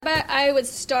thought I would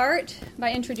start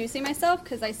by introducing myself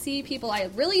because I see people I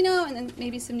really know and then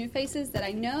maybe some new faces that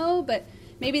I know, but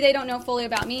maybe they don't know fully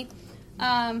about me.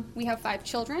 We have 5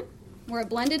 children. We're a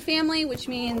blended family, which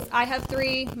means I have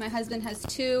 3, my husband has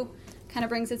 2, kind of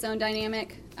brings its own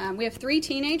dynamic. We have 3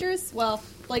 teenagers. Well,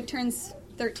 Blake turns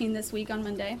 13 this week on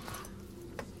Monday.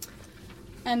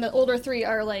 And the older 3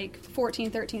 are like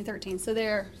 14, 13, so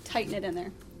they're tight-knit in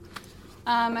there.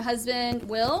 My husband,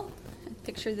 Will,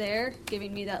 picture there,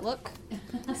 giving me that look.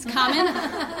 It's common.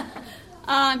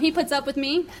 He puts up with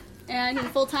me, and he's a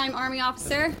full-time Army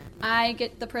officer. I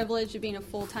get the privilege of being a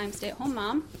full-time stay-at-home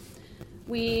mom.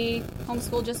 We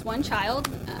homeschool just one child.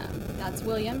 That's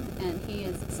William, and he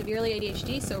is severely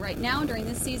ADHD. So right now, during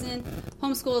this season,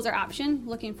 homeschool is our option.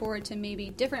 Looking forward to maybe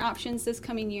different options this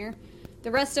coming year.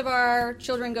 The rest of our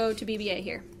children go to BBA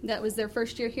here. That was their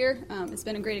first year here. It's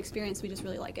been a great experience. We just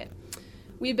really like it.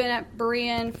 We've been at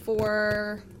Berean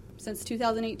since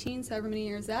 2018, so however many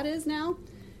years that is now.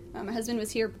 My husband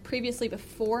was here previously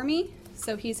before me,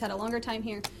 so he's had a longer time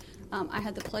here. I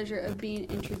had the pleasure of being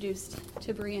introduced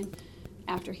to Berean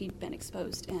after he'd been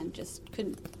exposed and just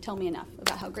couldn't tell me enough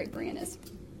about how great Berean is.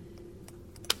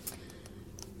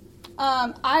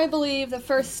 I believe the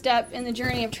first step in the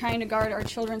journey of trying to guard our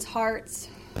children's hearts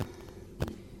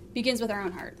begins with our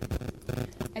own heart.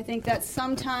 I think that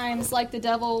sometimes, like the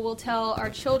devil will tell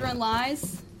our children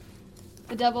lies,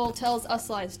 the devil tells us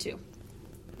lies too.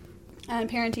 And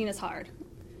parenting is hard.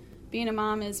 Being a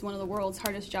mom is one of the world's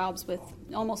hardest jobs with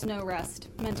almost no rest,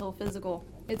 mental, physical.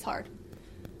 It's hard.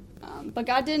 But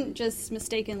God didn't just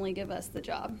mistakenly give us the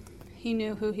job. He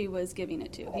knew who he was giving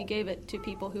it to. He gave it to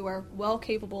people who are well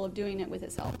capable of doing it with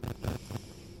his help.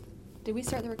 Did we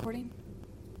start the recording?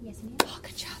 Yes, ma'am. Oh,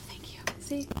 good job. Thank you.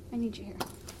 See, I need you here.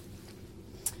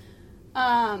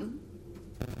 I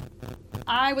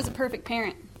was a perfect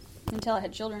parent until I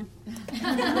had children.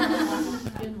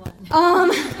 Good one.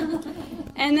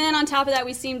 And then on top of that,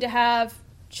 we seem to have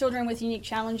children with unique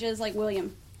challenges like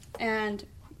William and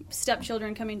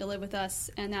stepchildren coming to live with us,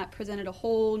 and that presented a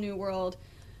whole new world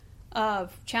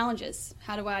of challenges.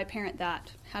 How do I parent that?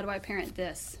 How do I parent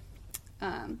this?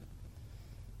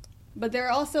 But there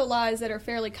are also lies that are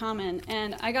fairly common,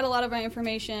 and I got a lot of my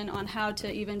information on how to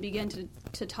even begin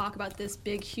to talk about this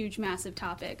big, huge, massive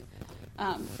topic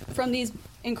from these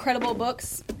incredible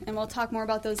books, and we'll talk more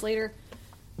about those later.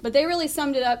 But they really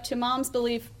summed it up to mom's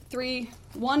belief,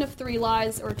 1 of 3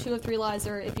 lies, or 2 of 3 lies,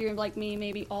 or if you're like me,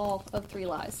 maybe all of 3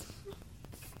 lies.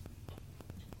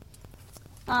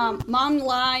 Mom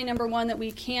lie number 1 that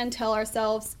we can tell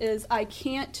ourselves is I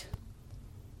can't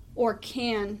or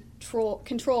can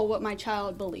control what my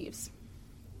child believes.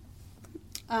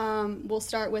 We'll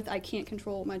start with I can't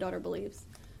control what my daughter believes.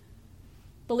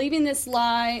 Believing this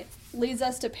lie leads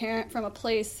us to parent from a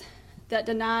place that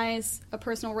denies a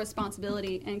personal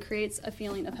responsibility and creates a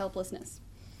feeling of helplessness.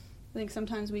 I think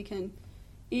sometimes we can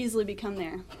easily become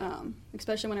there,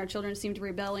 especially when our children seem to be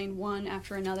rebelling one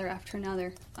after another.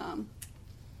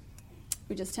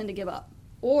 We just tend to give up.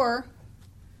 Or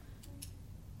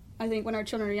I think when our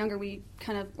children are younger,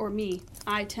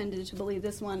 I tended to believe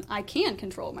this one, I can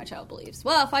control what my child believes.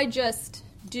 Well, if I just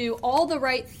do all the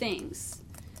right things,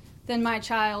 then my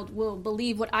child will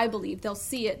believe what I believe. They'll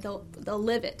see it, they'll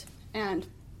live it. And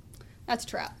that's a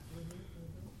trap.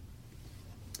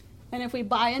 And if we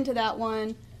buy into that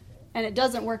one and it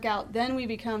doesn't work out, then we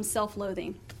become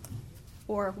self-loathing.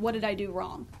 Or what did I do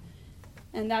wrong?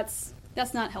 And that's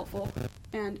not helpful.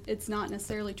 And it's not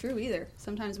necessarily true either.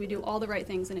 Sometimes we do all the right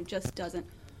things and it just doesn't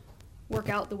work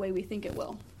out the way we think it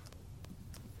will.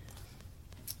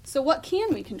 So what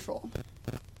can we control?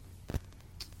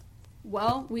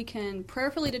 Well, we can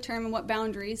prayerfully determine what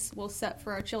boundaries we'll set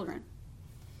for our children.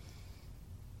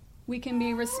 We can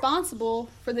be responsible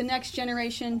for the next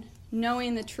generation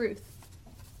knowing the truth.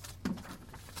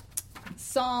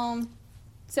 Psalm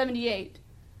 78,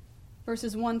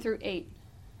 verses 1 through 8.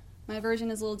 My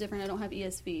version is a little different. I don't have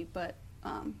ESV, but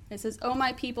it says, "O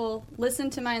my people, listen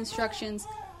to my instructions.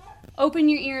 Open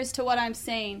your ears to what I'm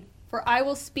saying, for I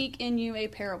will speak in you a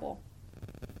parable.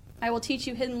 I will teach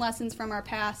you hidden lessons from our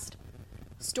past,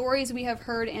 stories we have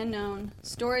heard and known,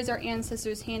 stories our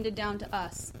ancestors handed down to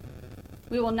us.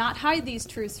 We will not hide these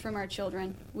truths from our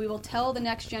children. We will tell the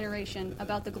next generation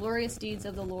about the glorious deeds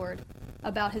of the Lord,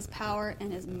 about his power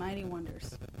and his mighty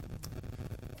wonders.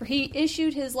 For he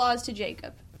issued his laws to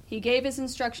Jacob. He gave his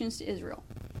instructions to Israel.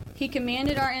 He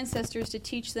commanded our ancestors to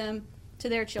teach them to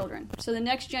their children, so the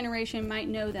next generation might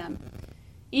know them,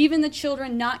 even the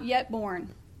children not yet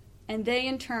born, and they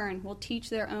in turn will teach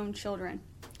their own children.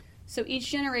 So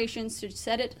each generation should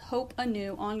set its hope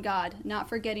anew on God, not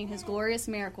forgetting his glorious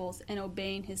miracles and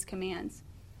obeying his commands.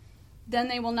 Then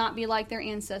they will not be like their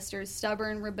ancestors,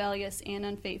 stubborn, rebellious, and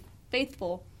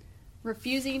unfaithful,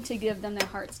 refusing to give them their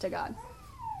hearts to God.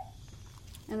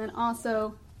 And then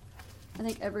also, I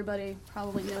think everybody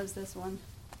probably knows this one.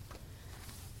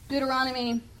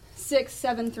 Deuteronomy 6,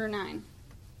 7 through 9.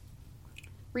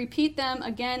 Repeat them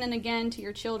again and again to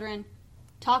your children.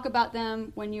 Talk about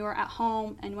them when you are at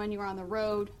home and when you are on the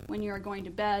road, when you are going to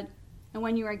bed, and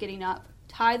when you are getting up.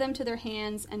 Tie them to their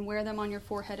hands and wear them on your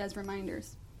forehead as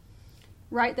reminders.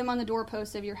 Write them on the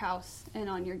doorposts of your house and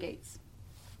on your gates.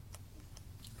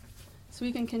 So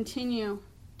we can continue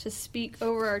to speak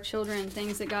over our children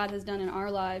things that God has done in our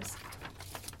lives,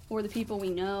 or the people we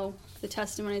know, the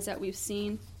testimonies that we've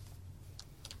seen.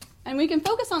 And we can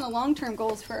focus on the long-term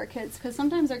goals for our kids, because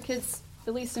sometimes our kids,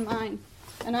 at least in mine,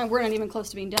 and we're not even close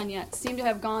to being done yet, seem to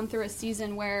have gone through a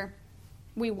season where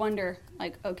we wonder,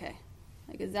 like, okay,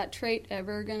 like, is that trait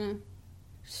ever going to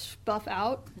buff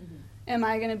out? Mm-hmm. Am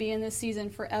I going to be in this season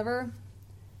forever?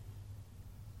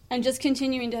 And just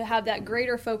continuing to have that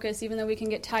greater focus, even though we can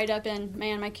get tied up in,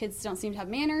 man, my kids don't seem to have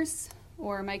manners,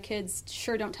 or my kids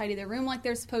sure don't tidy their room like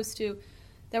they're supposed to,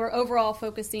 that we're overall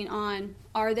focusing on,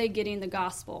 are they getting the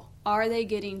gospel? Are they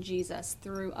getting Jesus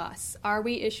through us? Are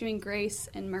we issuing grace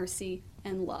and mercy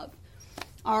and love?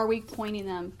 Are we pointing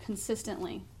them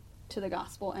consistently to the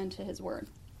gospel and to his word?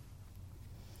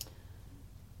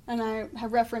 And I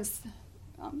have referenced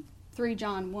 3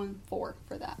 John 1:4 for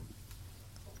that.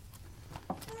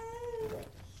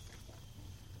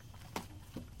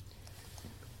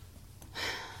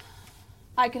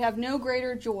 I could have no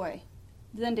greater joy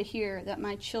than to hear that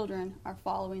my children are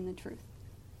following the truth.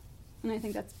 And I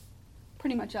think that's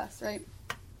pretty much us, right?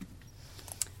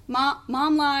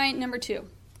 Mom line number 2.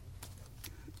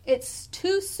 It's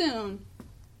too soon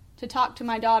to talk to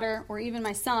my daughter or even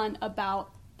my son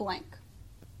about blank.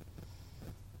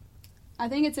 I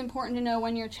think it's important to know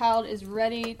when your child is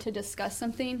ready to discuss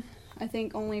something. I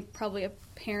think only probably a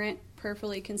parent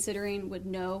prayerfully considering would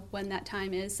know when that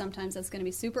time is. Sometimes that's going to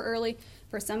be super early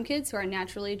for some kids who are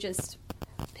naturally just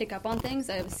pick up on things.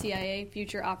 I have a CIA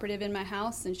future operative in my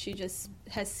house, and she just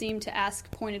has seemed to ask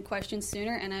pointed questions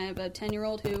sooner, and I have a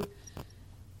 10-year-old who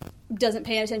doesn't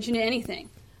pay attention to anything.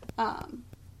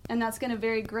 And that's going to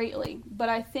vary greatly. But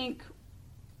I think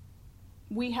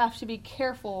we have to be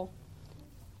careful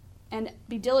and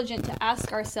be diligent to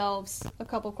ask ourselves a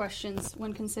couple questions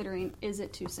when considering, is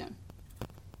it too soon?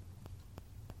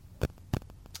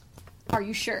 Are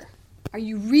you sure? Are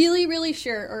you really, really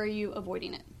sure, or are you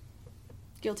avoiding it?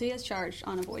 Guilty as charged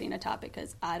on avoiding a topic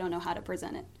because I don't know how to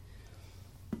present it.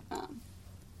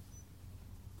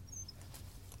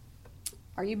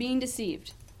 Are you being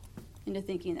deceived into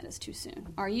thinking that it's too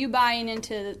soon? Are you buying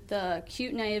into the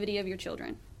cute naivety of your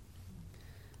children?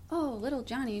 Oh, little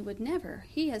Johnny would never.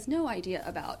 He has no idea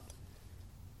about.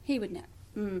 He would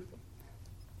never.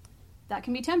 That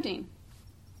can be tempting.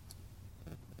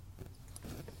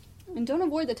 And don't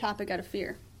avoid the topic out of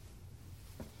fear.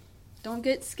 Don't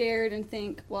get scared and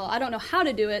think, well, I don't know how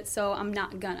to do it, so I'm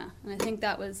not gonna. And I think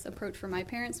that was approach for my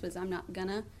parents was I'm not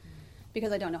gonna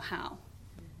because I don't know how.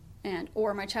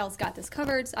 Or my child's got this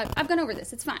covered. So I've gone over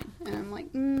this. It's fine. And I'm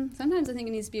like, sometimes I think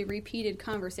it needs to be a repeated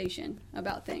conversation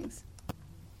about things.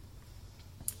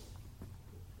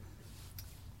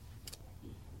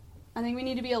 I think we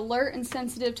need to be alert and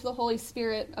sensitive to the Holy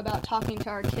Spirit about talking to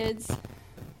our kids,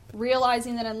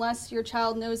 realizing that unless your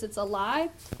child knows it's a lie,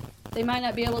 they might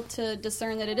not be able to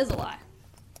discern that it is a lie.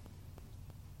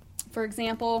 For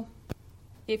example,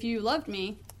 if you loved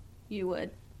me, you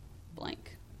would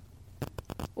blank.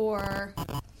 Or,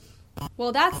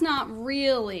 well, that's not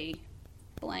really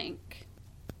blank.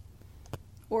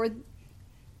 Or,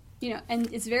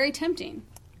 and it's very tempting.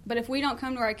 But if we don't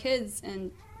come to our kids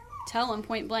and tell them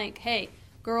point blank, hey,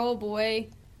 girl, boy,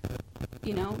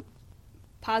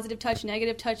 positive touch,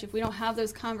 negative touch, if we don't have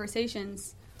those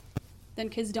conversations, then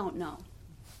kids don't know.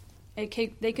 They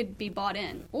could be bought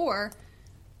in. Or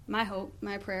my hope,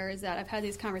 my prayer is that I've had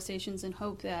these conversations and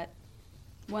hope that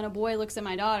when a boy looks at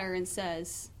my daughter and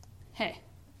says, hey,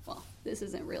 well, this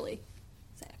isn't really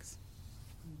sex,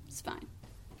 it's fine,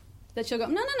 that she'll go,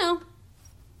 no.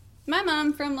 My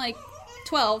mom from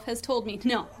 12 has told me,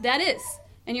 no, that is,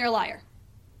 and you're a liar.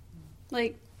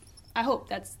 I hope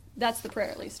that's the prayer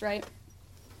at least, right?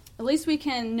 At least we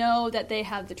can know that they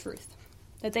have the truth,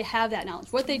 that they have that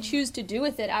knowledge. What they choose to do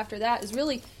with it after that is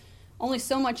really only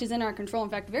so much is in our control. In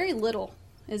fact, very little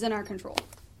is in our control.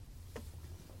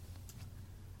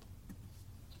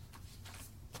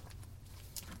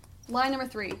 Line number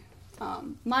 3.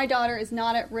 My daughter is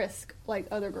not at risk like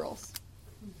other girls.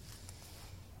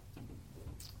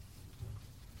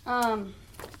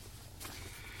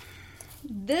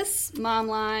 This mom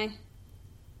lie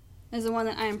is the one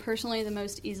that I am personally the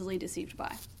most easily deceived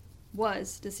by.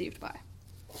 Was deceived by.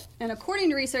 And according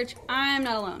to research, I'm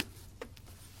not alone.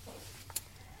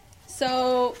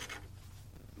 So,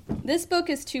 this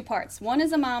book is 2 parts. One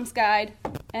is a mom's guide,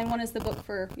 and one is the book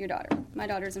for your daughter. My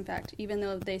daughters, in fact, even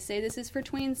though they say this is for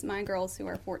tweens, my girls who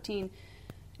are 14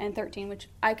 and 13, which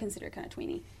I consider kind of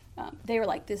tweeny, they were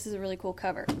like, this is a really cool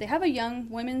cover. They have a young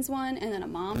women's one and then a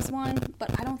mom's one,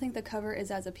 but I don't think the cover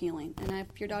is as appealing. And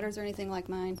if your daughters are anything like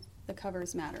mine, the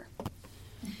covers matter.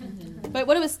 But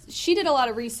what it was, she did a lot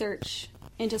of research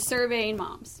into surveying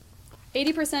moms.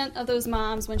 80% of those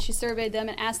moms, when she surveyed them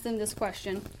and asked them this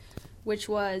question, which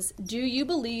was, do you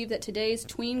believe that today's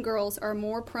tween girls are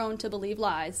more prone to believe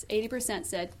lies? 80%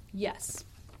 said yes.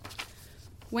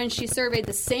 When she surveyed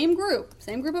the same group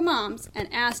of moms,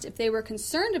 and asked if they were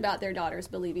concerned about their daughters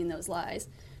believing those lies,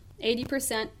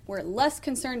 80% were less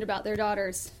concerned about their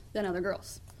daughters than other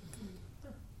girls.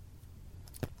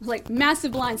 Like,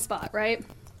 massive blind spot, right?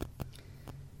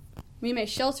 We may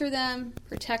shelter them,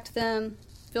 protect them,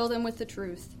 fill them with the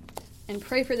truth, and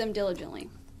pray for them diligently.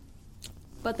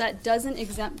 But that doesn't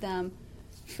exempt them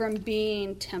from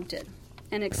being tempted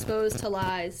and exposed to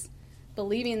lies,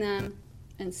 believing them,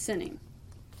 and sinning.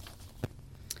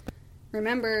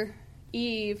 Remember,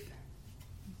 Eve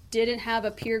didn't have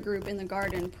a peer group in the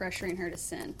garden pressuring her to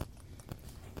sin.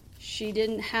 She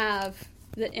didn't have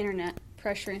the internet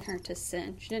pressuring her to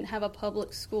sin. She didn't have a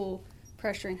public school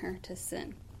pressuring her to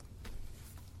sin.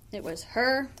 It was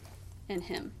her and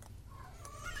him.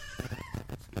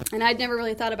 And I'd never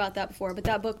really thought about that before, but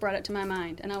that book brought it to my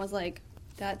mind. And I was like,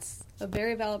 that's a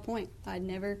very valid point. I'd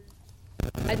never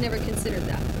considered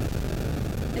that.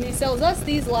 And he sells us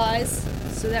these lies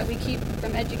so that we keep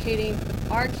from educating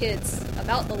our kids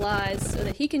about the lies so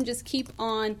that he can just keep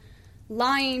on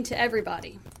lying to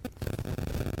everybody.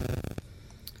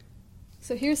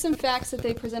 So here's some facts that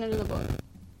they presented in the book.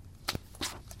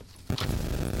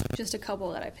 Just a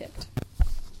couple that I picked.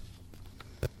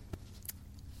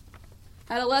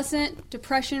 Adolescent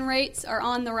depression rates are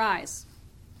on the rise,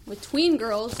 with tween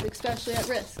girls especially at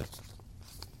risk.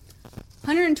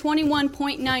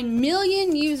 121.9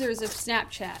 million users of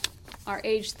Snapchat are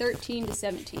aged 13 to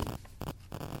 17.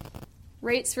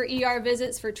 Rates for ER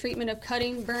visits for treatment of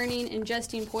cutting, burning,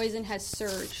 ingesting poison has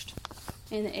surged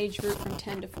in the age group from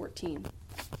 10 to 14.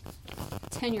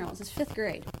 10-year-olds, it's 5th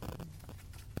grade.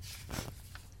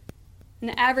 And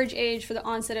the average age for the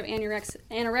onset of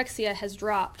anorexia has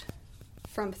dropped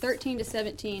from 13 to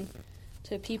 17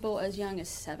 to people as young as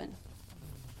 7.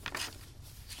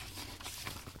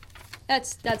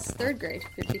 That's 3rd grade,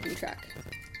 if you're keeping track.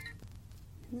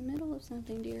 In the middle of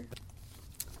something, dear.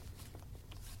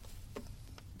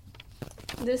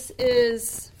 This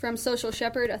is from Social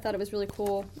Shepherd. I thought it was really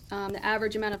cool. The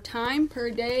average amount of time per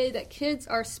day that kids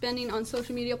are spending on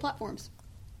social media platforms.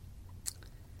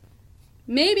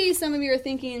 Maybe some of you are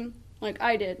thinking, like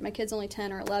I did, my kid's only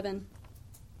 10 or 11.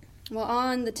 Well,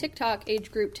 on the TikTok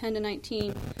age group 10 to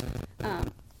 19,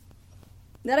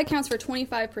 that accounts for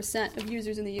 25% of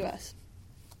users in the U.S.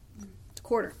 It's a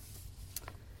quarter.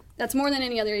 That's more than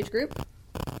any other age group.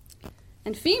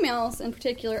 And females, in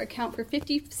particular, account for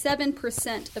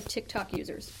 57% of TikTok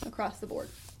users across the board.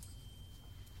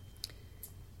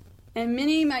 And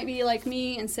many might be like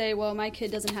me and say, well, my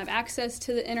kid doesn't have access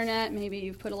to the internet. Maybe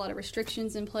you've put a lot of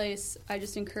restrictions in place. I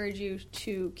just encourage you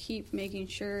to keep making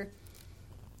sure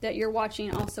that you're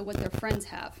watching also what their friends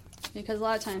have. Because a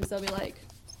lot of times they'll be like,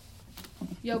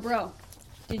 yo, bro,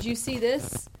 did you see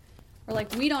this? Or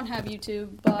like, we don't have YouTube,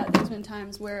 but there's been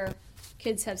times where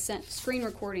kids have sent screen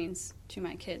recordings to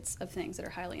my kids of things that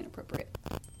are highly inappropriate.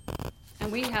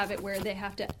 And we have it where they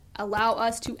have to allow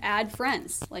us to add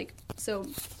friends. Like, so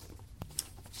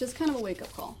just kind of a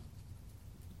wake-up call.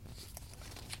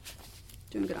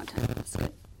 Doing good on time. That's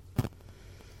good.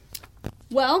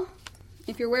 Well,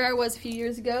 if you're where I was a few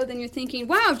years ago, then you're thinking,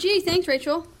 wow, gee, thanks,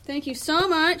 Rachel. Thank you so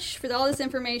much for all this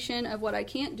information of what I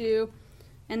can't do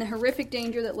and the horrific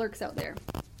danger that lurks out there.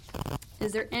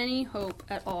 Is there any hope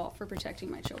at all for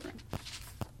protecting my children?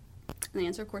 And the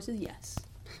answer, of course, is yes.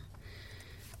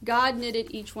 God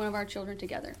knitted each one of our children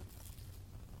together.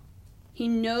 He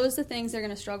knows the things they're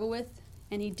going to struggle with,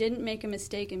 and He didn't make a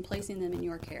mistake in placing them in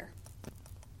your care.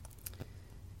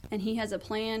 And He has a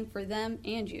plan for them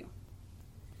and you.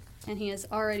 And He has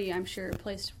already, I'm sure,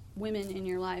 placed women in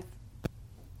your life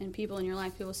and people in your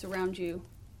life who will surround you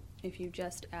if you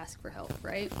just ask for help,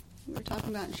 right? We were talking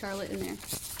about Charlotte in there.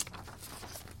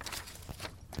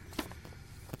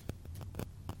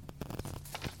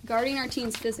 Guarding our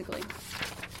teens physically.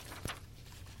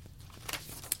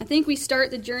 I think we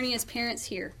start the journey as parents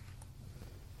here.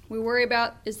 We worry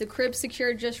about, is the crib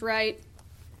secured just right?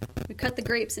 We cut the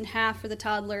grapes in half for the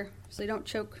toddler so they don't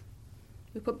choke.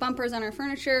 We put bumpers on our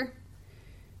furniture.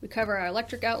 We cover our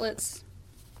electric outlets.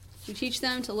 We teach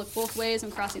them to look both ways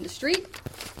when crossing the street,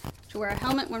 to wear a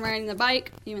helmet when riding the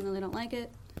bike, even though they don't like it.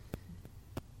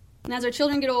 And as our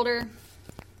children get older,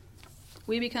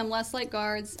 we become less like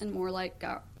guards and more like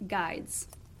guides.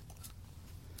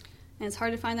 And it's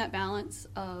hard to find that balance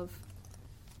of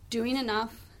doing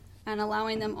enough and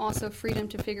allowing them also freedom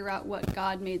to figure out what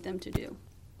God made them to do,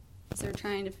 as they're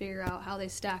trying to figure out how they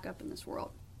stack up in this world.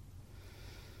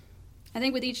 I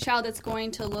think with each child, it's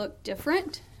going to look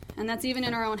different, and that's even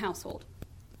in our own household.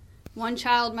 One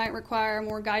child might require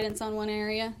more guidance on one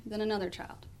area than another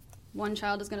child. One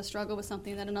child is going to struggle with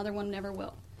something that another one never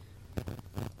will.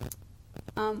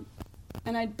 But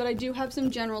I do have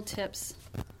some general tips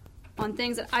on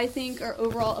things that I think are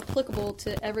overall applicable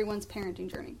to everyone's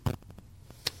parenting journey.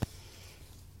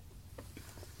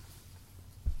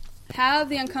 Have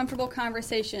the uncomfortable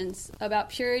conversations about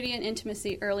purity and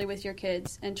intimacy early with your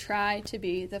kids, and try to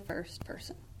be the first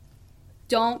person.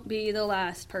 Don't be the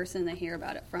last person they hear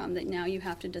about it from, that now you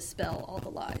have to dispel all the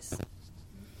lies.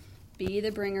 Be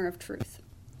the bringer of truth.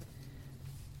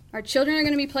 Our children are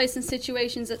going to be placed in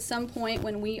situations at some point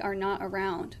when we are not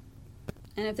around.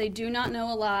 And if they do not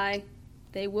know a lie,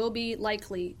 they will be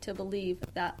likely to believe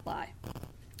that lie.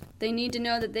 They need to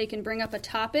know that they can bring up a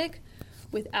topic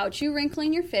without you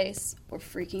wrinkling your face or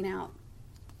freaking out.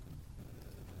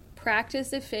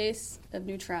 Practice a face of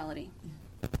neutrality.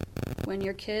 When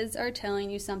your kids are telling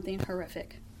you something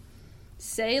horrific,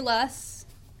 say less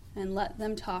and let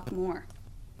them talk more.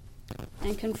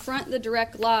 And confront the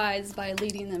direct lies by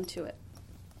leading them to it.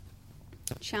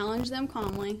 Challenge them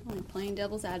calmly, like playing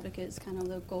devil's advocate is kind of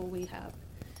the goal we have.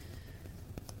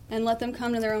 And let them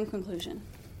come to their own conclusion.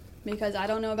 Because I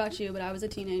don't know about you, but I was a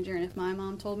teenager, and if my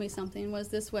mom told me something was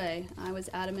this way, I was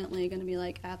adamantly going to be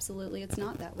like, absolutely, it's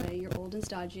not that way. You're old and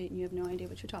stodgy, and you have no idea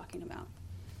what you're talking about.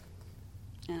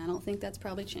 And I don't think that's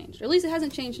probably changed. Or at least it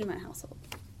hasn't changed in my household.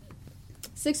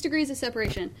 6 degrees of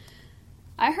separation.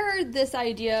 I heard this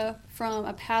idea from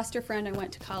a pastor friend I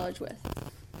went to college with.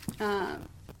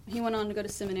 He went on to go to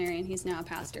seminary, and he's now a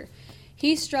pastor.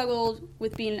 He struggled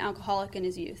with being an alcoholic in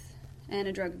his youth and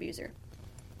a drug abuser.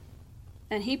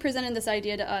 And he presented this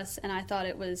idea to us, and I thought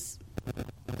it was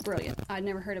brilliant. I'd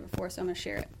never heard it before, so I'm going to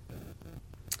share it.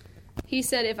 He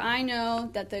said, if I know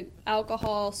that the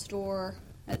alcohol store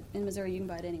in Missouri, you can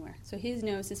buy it anywhere. So he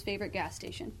knows his favorite gas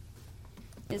station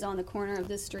is on the corner of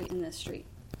this street and this street.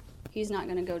 He's not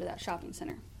going to go to that shopping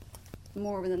center.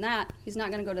 Moreover than that, he's not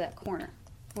going to go to that corner.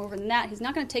 Moreover than that, he's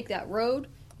not going to take that road.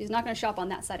 He's not going to shop on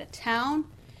that side of town.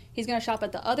 He's going to shop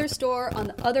at the other store on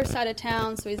the other side of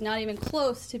town, so he's not even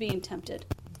close to being tempted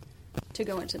to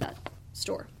go into that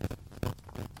store.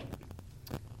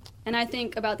 And I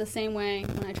think about the same way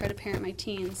when I try to parent my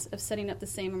teens, of setting up the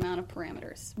same amount of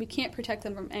parameters. We can't protect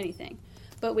them from anything,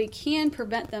 but we can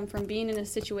prevent them from being in a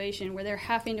situation where they're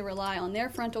having to rely on their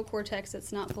frontal cortex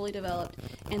that's not fully developed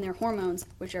and their hormones,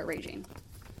 which are raging.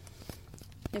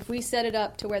 If we set it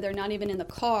up to where they're not even in the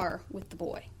car with the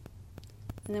boy,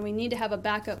 and then we need to have a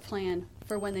backup plan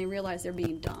for when they realize they're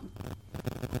being dumb.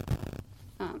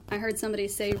 I heard somebody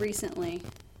say recently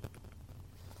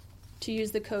to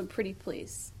use the code Pretty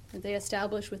Please that they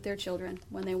establish with their children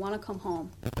when they want to come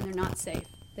home and they're not safe.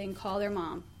 They can call their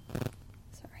mom,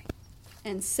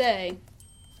 and say,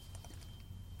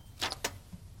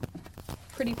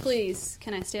 pretty please,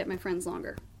 can I stay at my friend's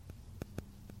longer?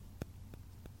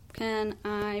 Can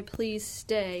I please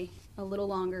stay a little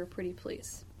longer, pretty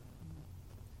please?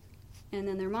 And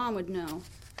then their mom would know,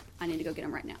 I need to go get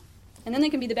him right now. And then they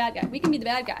can be the bad guy. We can be the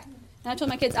bad guy. And I told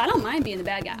my kids, I don't mind being the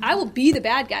bad guy. I will be the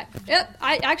bad guy. Yep,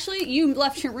 you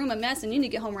left your room a mess and you need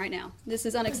to get home right now. This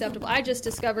is unacceptable. I just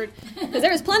discovered, because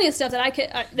there was plenty of stuff that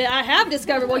I have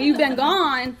discovered while you've been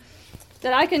gone,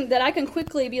 that I can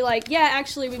quickly be like, yeah,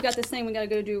 actually, we've got this thing we got to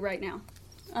go do right now.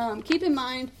 Keep in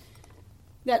mind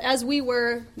that as we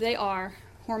were, they are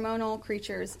hormonal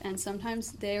creatures, and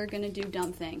sometimes they are going to do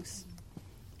dumb things.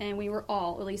 And we were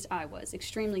all, at least I was,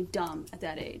 extremely dumb at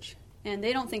that age. And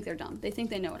they don't think they're dumb. They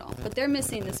think they know it all. But they're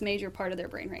missing this major part of their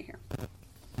brain right here.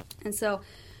 And so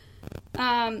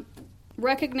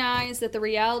recognize that the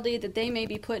reality that they may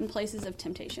be put in places of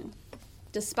temptation,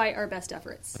 despite our best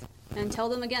efforts. And tell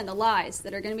them, again, the lies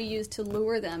that are going to be used to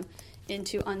lure them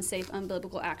into unsafe,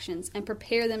 unbiblical actions, and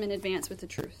prepare them in advance with the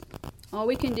truth. All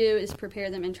we can do is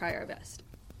prepare them and try our best.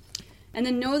 And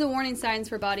then know the warning signs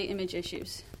for body image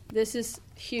issues. This is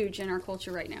huge in our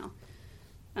culture right now.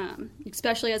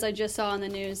 Especially as I just saw on the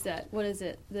news that,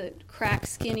 the crack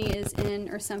skinny is in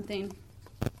or something.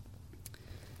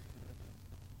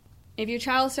 If your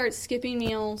child starts skipping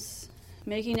meals,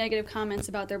 making negative comments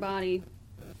about their body,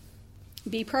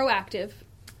 be proactive,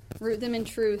 root them in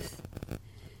truth,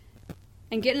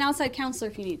 and get an outside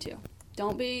counselor if you need to.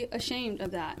 Don't be ashamed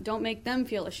of that. Don't make them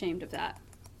feel ashamed of that.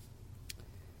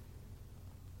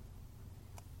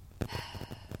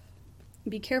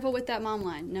 Be careful with that mom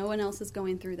line. No one else is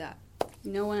going through that.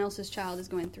 No one else's child is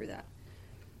going through that.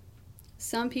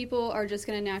 Some people are just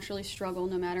going to naturally struggle,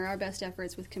 no matter our best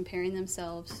efforts, with comparing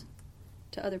themselves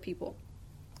to other people.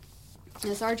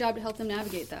 And it's our job to help them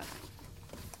navigate that.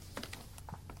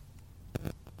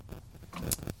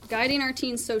 Guiding our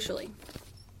teens socially.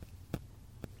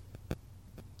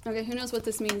 Okay, who knows what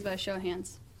this means by a show of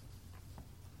hands?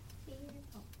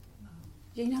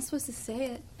 You're not supposed to say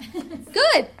it.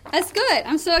 Good. That's good.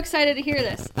 I'm so excited to hear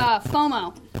this.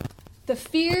 FOMO. The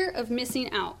fear of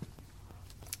missing out.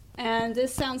 And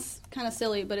this sounds kind of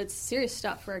silly, but it's serious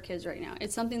stuff for our kids right now.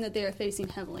 It's something that they are facing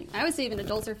heavily. I would say even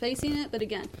adults are facing it, but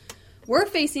again, we're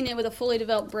facing it with a fully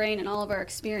developed brain and all of our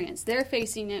experience. They're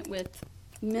facing it with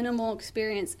minimal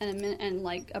experience and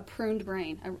like a pruned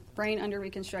brain, a brain under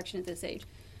reconstruction at this age.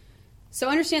 So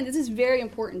understand this is very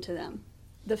important to them.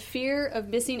 The fear of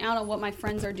missing out on what my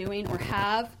friends are doing or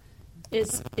have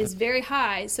is very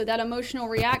high. So that emotional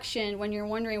reaction when you're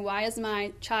wondering, why is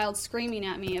my child screaming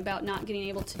at me about not getting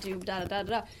able to do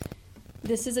da-da-da-da-da,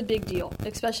 this is a big deal,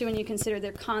 especially when you consider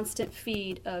their constant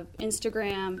feed of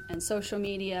Instagram and social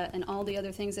media and all the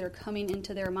other things that are coming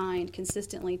into their mind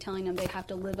consistently telling them they have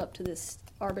to live up to this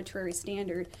arbitrary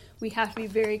standard. We have to be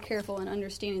very careful in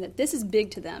understanding that this is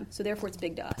big to them, so therefore it's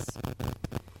big to us.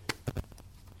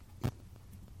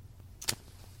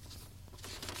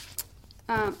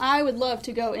 I would love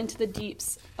to go into the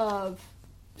deeps of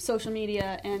social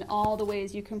media and all the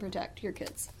ways you can protect your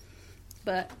kids.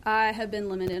 But I have been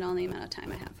limited on the amount of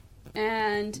time I have.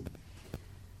 And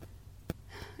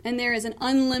there is an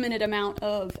unlimited amount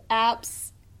of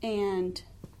apps and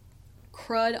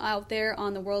crud out there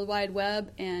on the World Wide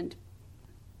Web, and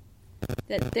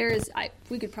that there is,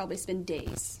 we could probably spend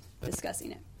days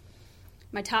discussing it.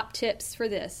 My top tips for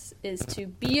this is to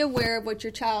be aware of what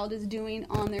your child is doing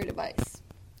on their device.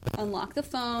 Unlock the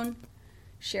phone,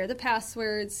 share the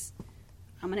passwords.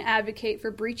 I'm going to advocate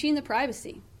for breaching the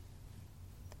privacy.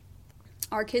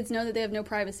 Our kids know that they have no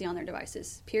privacy on their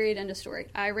devices. Period, end of story.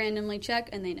 I randomly check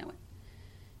and they know it.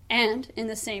 And in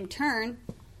the same turn,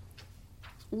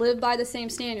 live by the same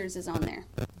standards as on there.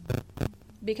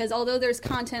 Because although there's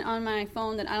content on my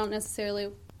phone that I don't necessarily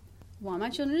want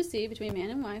my children to see between man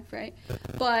and wife, right?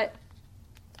 But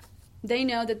they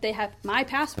know that they have my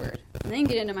password and they can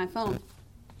get into my phone,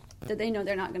 that they know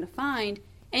they're not going to find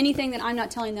anything that I'm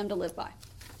not telling them to live by.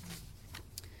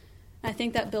 I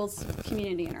think that builds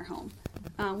community in our home.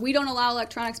 We don't allow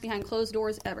electronics behind closed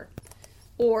doors ever,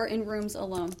 or in rooms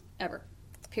alone ever,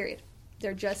 period.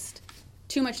 They're just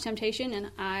too much temptation,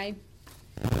 and I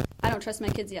don't trust my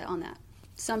kids yet on that.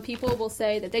 Some people will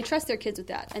say that they trust their kids with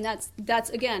that, and that's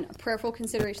again, a prayerful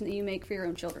consideration that you make for your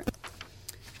own children.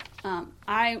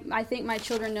 I think my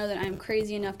children know that I'm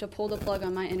crazy enough to pull the plug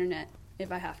on my internet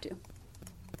if I have to.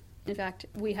 In fact,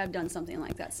 we have done something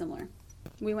like that similar.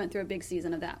 We went through a big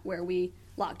season of that where we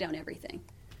locked down everything.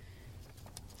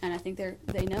 And I think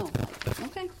they know, like,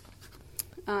 okay.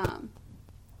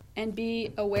 And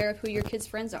be aware of who your kids'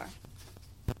 friends are.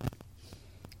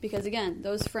 Because again,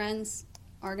 those friends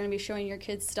are going to be showing your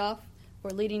kids stuff or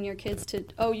leading your kids to,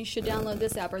 oh, you should download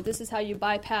this app, or this is how you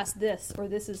bypass this, or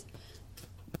this is...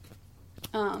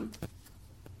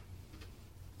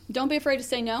 Don't be afraid to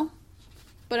say no.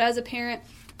 But as a parent,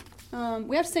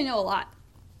 we have to say no a lot.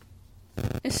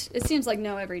 It seems like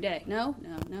no every day. No,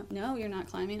 you're not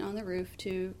climbing on the roof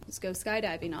to go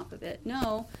skydiving off of it.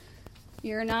 No,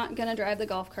 you're not going to drive the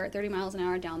golf cart 30 miles an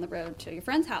hour down the road to your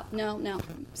friend's house. No.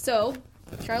 So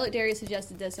Charlotte Darrius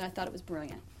suggested this, and I thought it was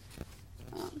brilliant.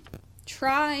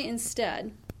 Try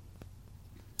instead.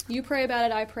 You pray about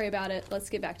it, I pray about it. Let's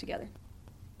get back together.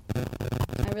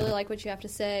 I really like what you have to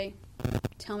say.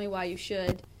 Tell me why you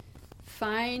should.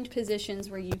 Find positions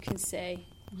where you can say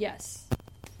yes.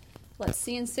 Let's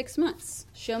see in 6 months.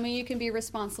 Show me you can be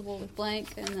responsible with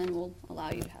blank, and then we'll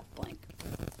allow you to have blank.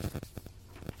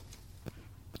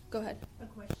 Go ahead. A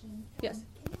question. Yes.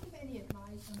 Can you give any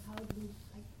advice on how to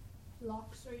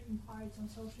lock certain parts on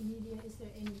social media? Is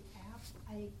there any app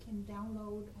I can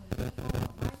download on your phone,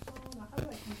 on my phone, or how do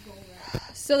I control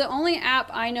that? So the only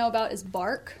app I know about is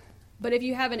Bark. But if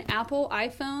you have an Apple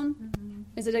iPhone,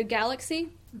 is it a Galaxy?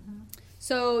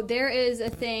 So there is a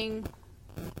thing,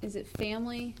 is it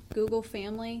Family? Google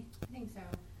Family? I think so.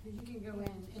 Because you can go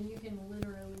in and you can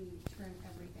literally turn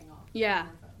everything off. Yeah.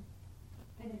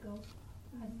 And it goes,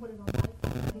 I put it on my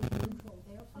phone.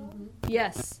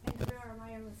 Yes. And through our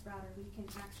wireless router, we can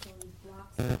actually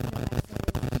block certain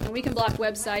devices. And we can block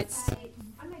websites.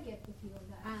 I might get the feel of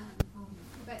that.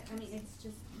 But I mean, it's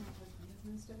just my husband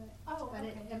does most of it. Oh, But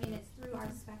okay. I mean, it's through our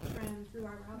Spectrum, through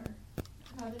our router.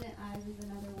 Covenant Eyes is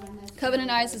another one. That's Covenant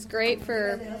Eyes is great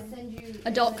for They'll send you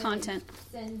adult it content.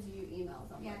 Sends you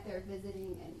emails on Yeah. what they're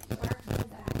visiting and Bark does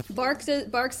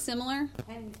that. Bark's similar.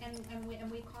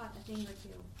 And we caught a thing or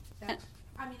two. That,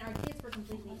 I mean, our kids were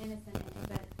completely innocent in it,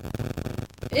 but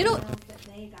It'll. emails that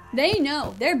they got. They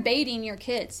know. They're baiting your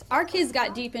kids. Our kids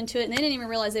got deep into it and they didn't even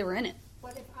realize they were in it.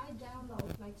 But if I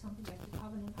download like something like the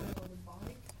Covenant Eyes or the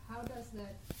Bark, how does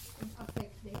that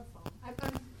affect their phone? I'm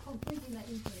completing that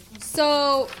information.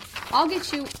 So I'll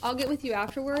get with you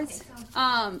afterwards. Okay,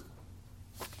 sounds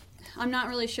I'm not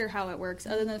really sure how it works,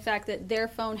 other than the fact that their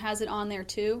phone has it on there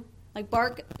too. Like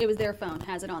Bark, it was their phone,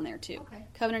 has it on there too. Okay.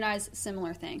 Covenant Eyes,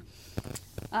 similar thing.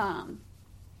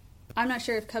 I'm not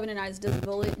sure if Covenant Eyes does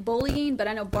bullying, but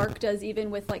I know Bark does, even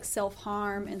with like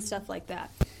self-harm and stuff like that.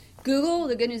 Google,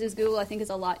 the good news is Google, I think, is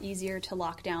a lot easier to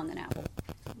lock down than Apple.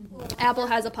 Apple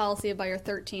has a policy of by you're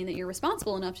 13 that you're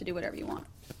responsible enough to do whatever you want.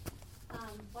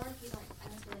 Bark, you don't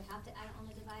necessarily have to add it on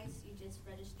the device. You just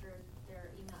register their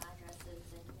email addresses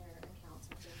and their accounts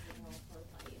and things, and will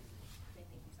notify you if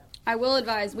anything comes up. I will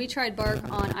advise, we tried Bark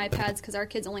on iPads because our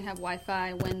kids only have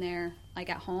Wi-Fi when they're like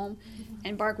at home,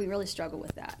 and Bark, we really struggle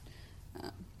with that.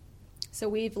 So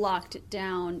we've locked it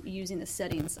down using the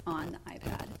settings on the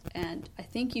iPad, and I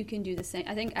think you can do the same.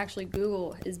 I think actually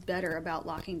Google is better about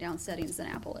locking down settings than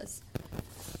Apple is.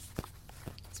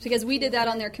 It's because we did that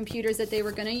on their computers that they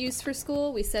were going to use for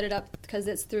school. We set it up because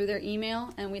it's through their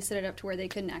email, and we set it up to where they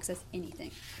couldn't access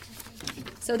anything.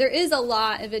 So there is a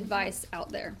lot of advice out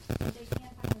there. They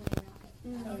can't find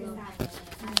a way around it.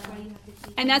 That's why you have to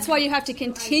keep. And that's why you have to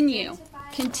continue.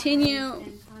 Continue.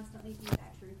 And constantly be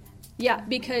that truth in. Yeah,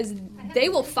 because they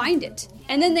will find it.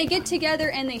 And then they get together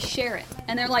and they share it.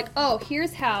 And they're like, oh,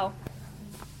 here's how.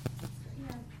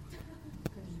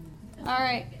 All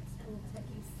right.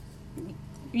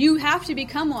 You have to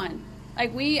become one.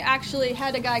 Like, we actually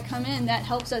had a guy come in that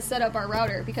helps us set up our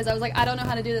router because I was like, I don't know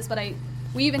how to do this, but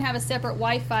we even have a separate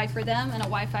Wi-Fi for them and a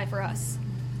Wi-Fi for us.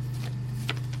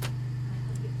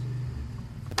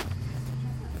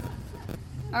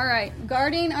 All right,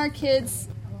 guarding our kids'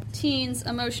 teens'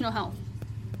 emotional health.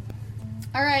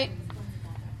 All right,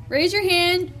 raise your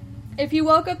hand if you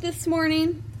woke up this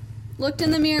morning, looked in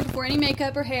the mirror before any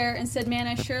makeup or hair, and said, man,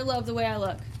 I sure love the way I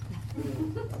look.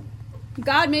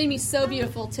 God made me so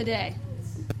beautiful today.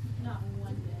 Not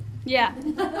one bit. Yeah.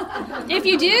 If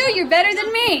you do, you're better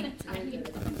than me.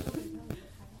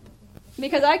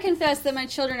 Because I confess that my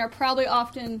children are probably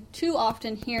too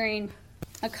often hearing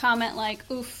a comment like,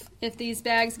 oof, if these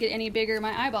bags get any bigger,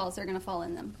 my eyeballs are going to fall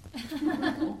in them.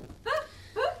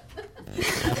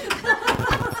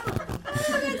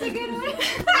 That's a good one.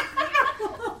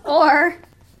 Or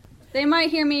they might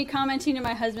hear me commenting to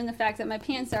my husband the fact that my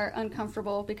pants are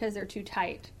uncomfortable because they're too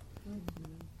tight.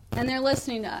 And they're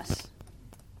listening to us.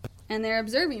 And they're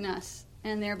observing us.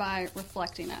 And thereby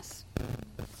reflecting us.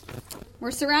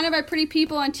 We're surrounded by pretty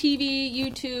people on TV,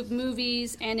 YouTube,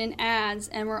 movies, and in ads.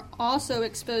 And we're also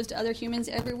exposed to other humans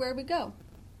everywhere we go.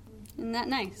 Isn't that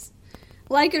nice?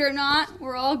 Like it or not,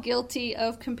 we're all guilty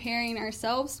of comparing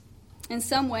ourselves in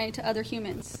some way to other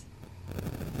humans.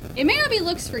 It may not be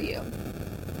looks for you.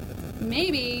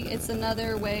 Maybe it's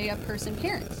another way a person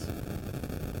parents.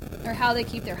 Or how they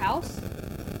keep their house.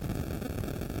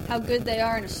 How good they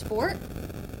are in a sport.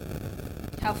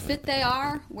 How fit they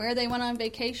are. Where they went on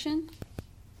vacation.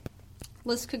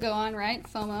 List could go on, right?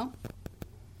 FOMO.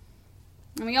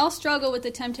 And we all struggle with the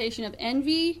temptation of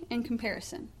envy and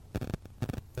comparison.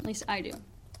 At least I do.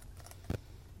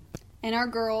 And our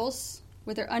girls,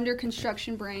 with their under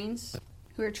construction brains,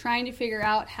 who are trying to figure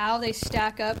out how they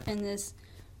stack up in this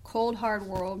cold, hard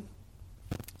world,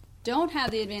 don't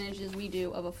have the advantages we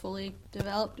do of a fully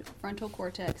developed frontal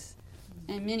cortex,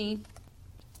 and many,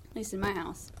 at least in my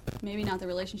house, maybe not the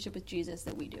relationship with Jesus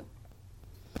that we do.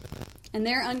 And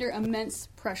they're under immense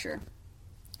pressure,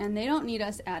 and they don't need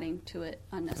us adding to it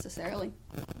unnecessarily.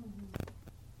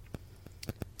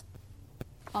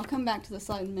 I'll come back to the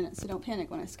slide in a minute, so don't panic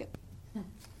when I skip.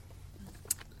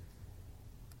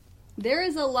 There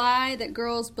is a lie that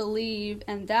girls believe,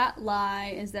 and that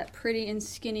lie is that pretty and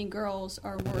skinny girls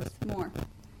are worth more.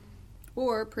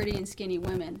 Or pretty and skinny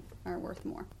women are worth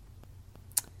more.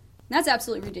 And that's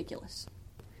absolutely ridiculous.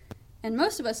 And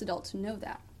most of us adults know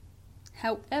that.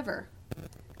 However,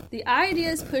 the idea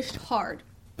is pushed hard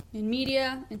in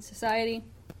media, in society,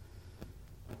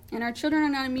 and our children are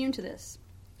not immune to this,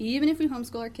 even if we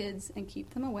homeschool our kids and keep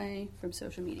them away from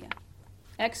social media.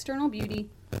 external beauty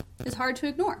is hard to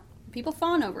ignore. People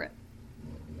fawn over it.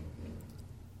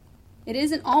 It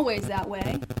isn't always that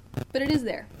way, but it is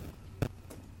there.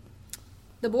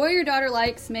 The boy your daughter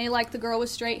likes may like the girl with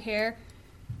straight hair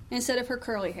instead of her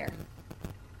curly hair.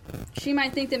 She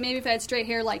might think that maybe if I had straight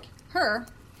hair like her,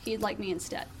 he'd like me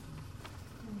instead.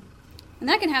 And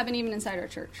that can happen even inside our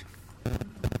church.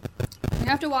 We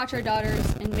have to watch our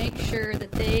daughters and make sure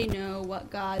that they know what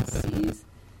God sees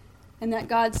and that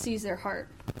God sees their heart.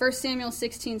 1 Samuel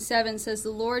 16:7 says,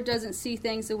 "The Lord doesn't see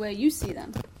things the way you see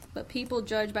them, but people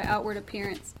judge by outward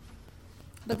appearance.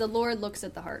 But the Lord looks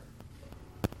at the heart."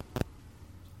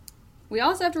 We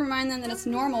also have to remind them that it's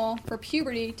normal for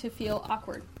puberty to feel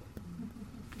awkward.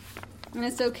 And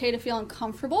it's okay to feel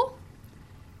uncomfortable,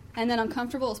 and that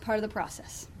uncomfortable is part of the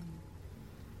process.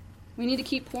 We need to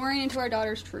keep pouring into our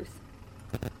daughters' truth,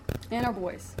 and our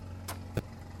boys,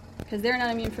 because they're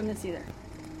not immune from this either.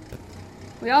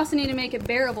 We also need to make it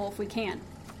bearable if we can.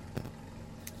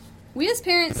 We as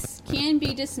parents can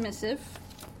be dismissive,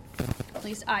 at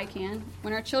least I can,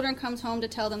 when our children comes home to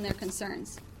tell them their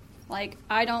concerns. Like,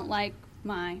 I don't like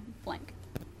my blank.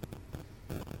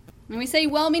 And we say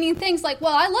well-meaning things like,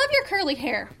 well, I love your curly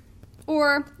hair.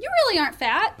 Or, you really aren't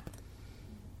fat.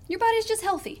 Your body's just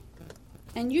healthy.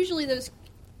 And usually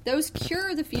those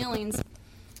cure the feelings,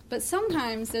 but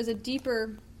sometimes there's a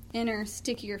deeper, inner,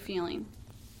 stickier feeling.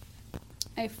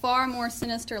 A far more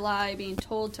sinister lie being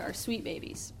told to our sweet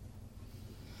babies.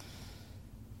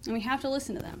 And we have to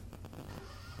listen to them.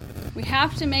 We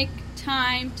have to make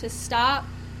time to stop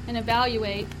and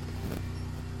evaluate,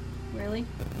 really,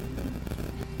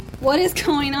 what is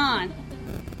going on.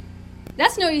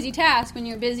 That's no easy task when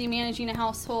you're busy managing a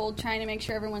household, trying to make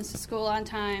sure everyone's to school on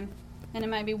time, and it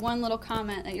might be one little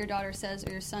comment that your daughter says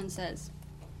or your son says.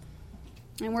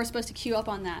 And we're supposed to cue up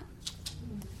on that.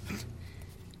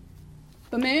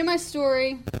 But maybe my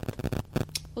story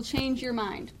will change your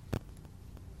mind.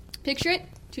 Picture it,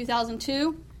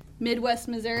 2002, Midwest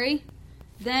Missouri.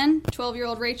 Then,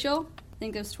 12-year-old Rachel, I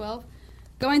think I was 12,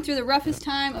 going through the roughest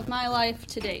time of my life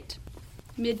to date.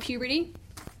 Mid-puberty,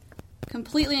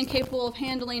 completely incapable of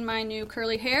handling my new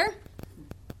curly hair.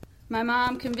 My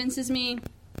mom convinces me,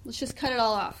 let's just cut it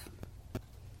all off.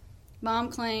 Mom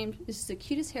claimed, this is the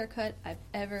cutest haircut I've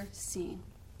ever seen.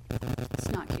 It's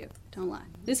not cute, don't lie.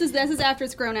 This is after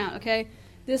it's grown out, okay?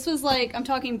 This was like, I'm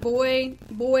talking boy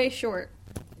short.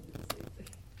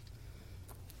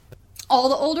 All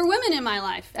the older women in my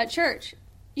life at church.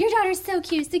 Your daughter's so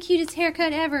cute, it's the cutest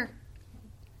haircut ever.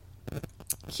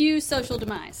 Cue social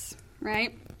demise,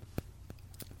 right?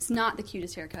 It's not the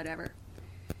cutest haircut ever.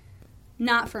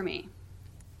 Not for me.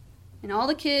 And all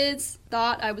the kids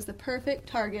thought I was the perfect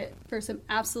target for some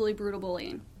absolutely brutal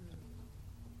bullying.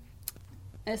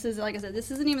 This is, like I said,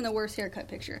 this isn't even the worst haircut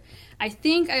picture. I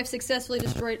think I have successfully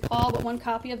destroyed all but one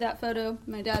copy of that photo.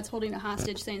 My dad's holding a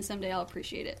hostage saying someday I'll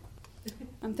appreciate it.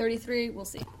 I'm 33, we'll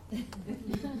see.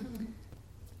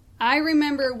 I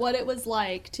remember what it was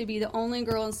like to be the only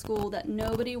girl in school that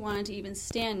nobody wanted to even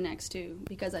stand next to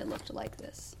because I looked like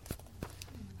this.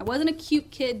 I wasn't a cute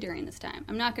kid during this time.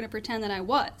 I'm not going to pretend that I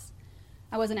was.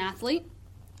 I was an athlete.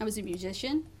 I was a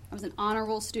musician. I was an honor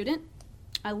roll student.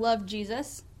 I loved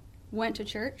Jesus. Went to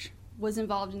church. Was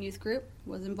involved in youth group.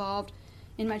 Was involved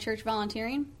in my church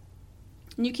volunteering.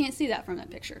 And you can't see that from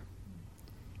that picture.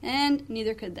 And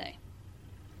neither could they.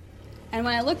 And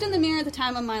when I looked in the mirror at the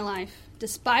time of my life,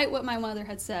 despite what my mother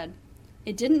had said,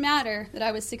 it didn't matter that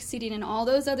I was succeeding in all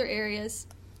those other areas.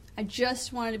 I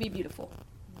just wanted to be beautiful.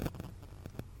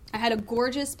 I had a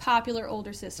gorgeous, popular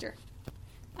older sister.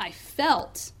 I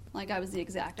felt like I was the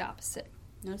exact opposite.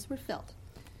 Notice the word felt.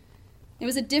 It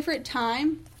was a different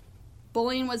time.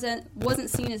 Bullying wasn't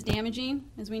seen as damaging,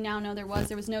 as we now know there was.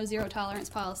 There was no zero tolerance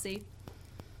policy.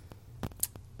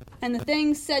 And the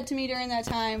things said to me during that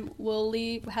time will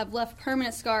have left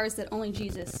permanent scars that only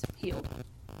Jesus healed.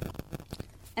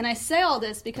 And I say all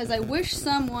this because I wish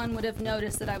someone would have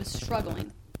noticed that I was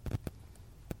struggling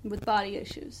with body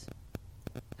issues.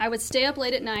 I would stay up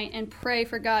late at night and pray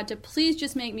for God to please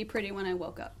just make me pretty when I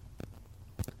woke up.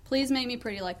 Please make me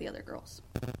pretty like the other girls.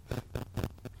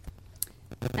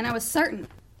 And I was certain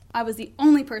I was the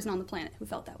only person on the planet who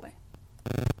felt that way.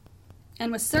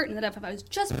 And was certain that if I was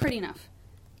just pretty enough,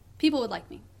 people would like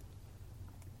me.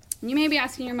 And you may be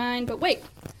asking your mind, but wait,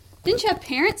 didn't you have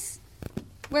parents?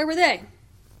 Where were they?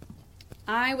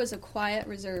 I was a quiet,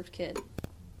 reserved kid.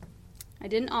 I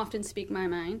didn't often speak my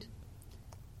mind.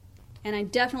 And I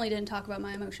definitely didn't talk about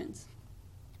my emotions.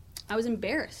 I was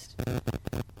embarrassed.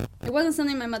 It wasn't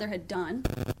something my mother had done.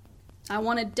 I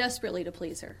wanted desperately to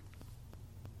please her.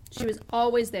 She was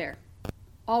always there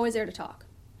to talk.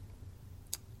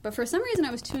 But for some reason,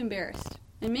 I was too embarrassed.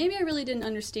 And maybe I really didn't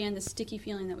understand the sticky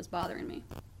feeling that was bothering me.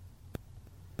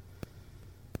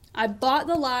 I bought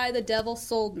the lie the devil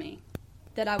sold me,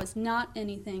 that I was not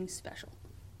anything special.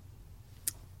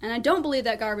 And I don't believe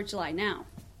that garbage lie now.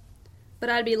 But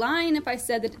I'd be lying if I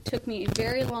said that it took me a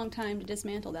very long time to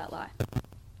dismantle that lie.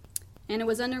 And it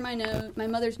was under my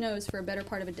mother's nose for a better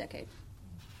part of a decade.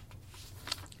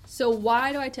 So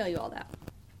why do I tell you all that?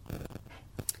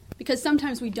 Because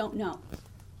sometimes we don't know.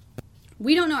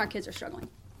 We don't know our kids are struggling.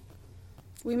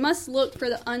 We must look for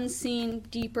the unseen,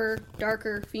 deeper,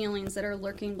 darker feelings that are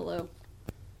lurking below.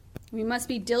 We must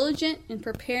be diligent in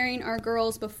preparing our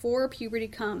girls before puberty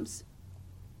comes.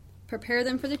 Prepare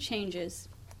them for the changes.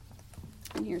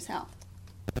 And here's how.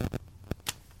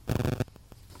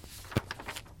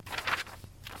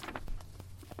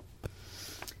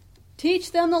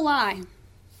 Teach them the lie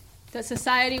that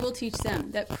society will teach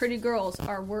them, that pretty girls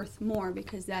are worth more,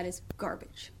 because that is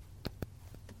garbage.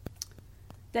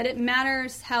 That it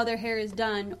matters how their hair is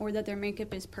done or that their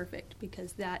makeup is perfect,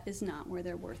 because that is not where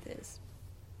their worth is.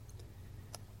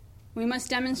 We must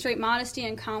demonstrate modesty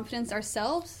and confidence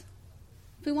ourselves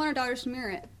if we want our daughters to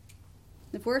mirror it.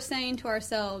 If we're saying to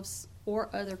ourselves or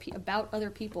about other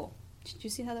people, did you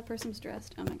see how that person's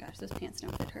dressed? Oh my gosh, those pants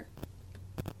don't fit her.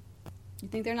 You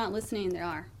think they're not listening? They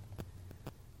are.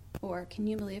 Or, can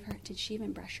you believe her? Did she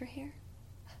even brush her hair?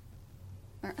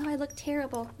 Or, oh, I look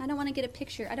terrible. I don't want to get a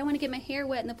picture. I don't want to get my hair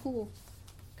wet in the pool,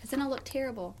 because then I'll look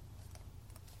terrible.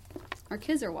 Our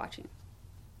kids are watching.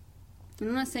 And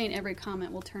I'm not saying every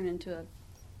comment will turn into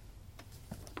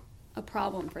a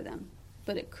problem for them,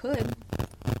 but it could.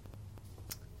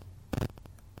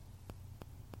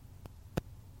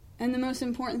 And the most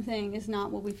important thing is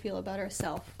not what we feel about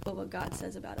ourselves, but what God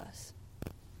says about us.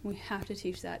 We have to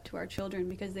teach that to our children,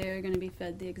 because they are going to be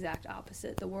fed the exact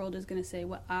opposite. The world is going to say,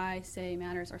 what I say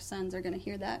matters. Our sons are going to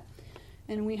hear that.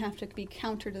 And we have to be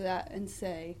counter to that and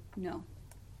say, no.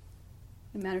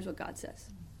 It matters what God says.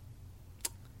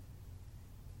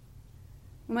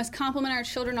 We must compliment our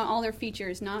children on all their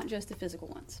features, not just the physical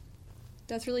ones.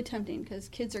 That's really tempting, because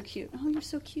kids are cute. Oh, you're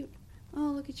so cute.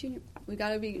 Oh, look at you. We got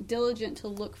to be diligent to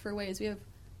look for ways. We have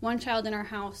one child in our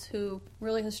house who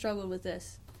really has struggled with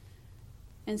this.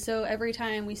 And so every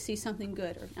time we see something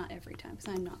good, or not every time, because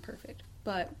I'm not perfect,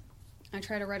 but I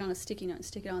try to write on a sticky note and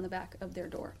stick it on the back of their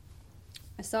door.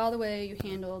 I saw the way you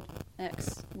handled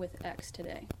X with X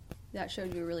today. That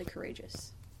showed you were really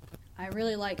courageous. I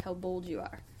really like how bold you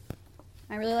are.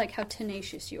 I really like how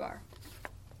tenacious you are.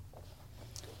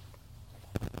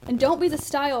 And don't be the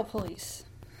style police.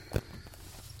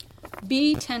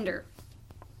 Be tender.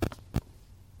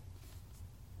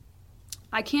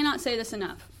 I cannot say this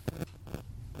enough.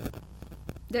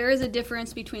 There is a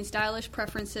difference between stylish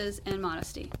preferences and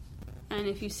modesty. And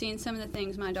if you've seen some of the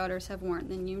things my daughters have worn,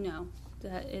 then you know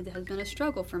that it has been a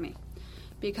struggle for me.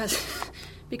 Because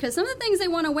some of the things they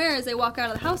want to wear as they walk out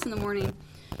of the house in the morning,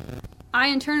 I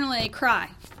internally cry.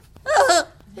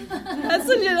 That's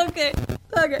legit.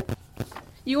 Okay.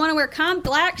 You want to wear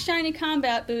black shiny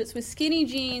combat boots with skinny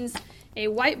jeans, a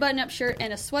white button-up shirt,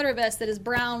 and a sweater vest that is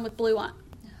brown with blue on.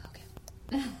 Okay.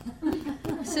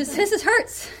 This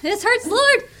hurts. This hurts,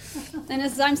 Lord. And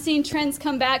as I'm seeing trends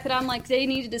come back that I'm like, they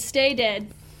needed to stay dead.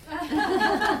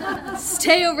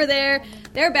 Stay over there.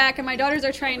 They're back, and my daughters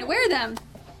are trying to wear them.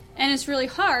 And it's really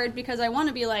hard because I want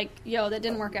to be like, yo, that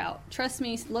didn't work out. Trust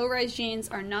me, low-rise jeans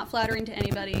are not flattering to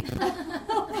anybody.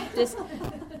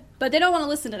 But they don't want to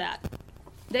listen to that.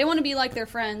 They want to be like their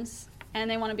friends, and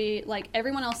they want to be like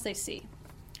everyone else they see.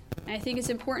 And I think it's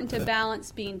important to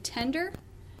balance being tender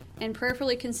and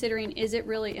prayerfully considering, is it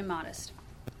really immodest?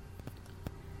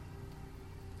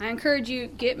 I encourage you,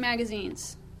 get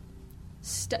magazines.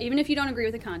 Even if you don't agree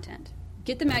with the content,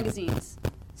 get the magazines.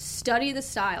 Study the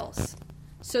styles.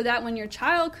 So that when your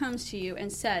child comes to you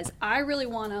and says, I really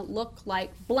want to look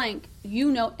like blank,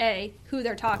 you know, A, who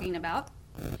they're talking about,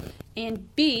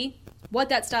 and B, what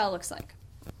that style looks like.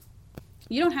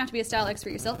 You don't have to be a style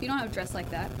expert yourself. You don't have to dress like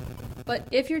that. But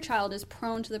if your child is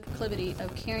prone to the proclivity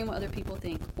of caring what other people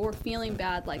think or feeling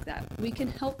bad like that, we can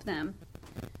help them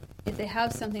if they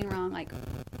have something wrong. Like,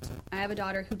 I have a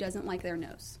daughter who doesn't like their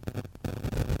nose.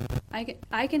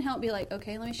 I can help be like,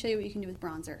 okay, let me show you what you can do with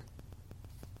bronzer.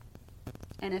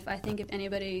 And if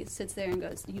anybody sits there and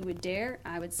goes, you would dare,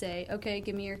 I would say, okay,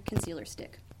 give me your concealer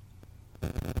stick.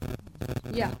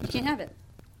 Yeah, you can't have it.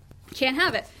 Can't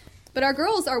have it. But our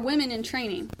girls are women in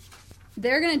training.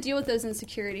 They're going to deal with those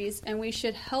insecurities, and we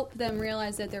should help them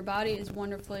realize that their body is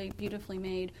wonderfully, beautifully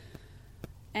made,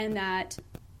 and that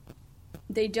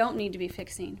they don't need to be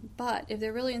fixing. But if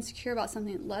they're really insecure about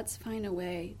something, let's find a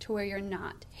way to where you're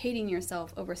not hating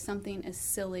yourself over something as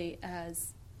silly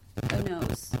as a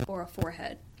nose or a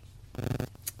forehead.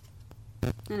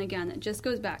 And again, it just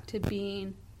goes back to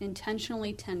being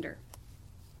intentionally tender.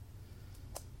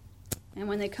 And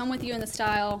when they come with you in the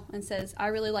style and says, I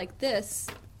really like this,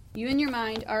 you in your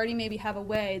mind already maybe have a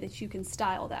way that you can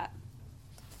style that.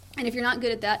 And if you're not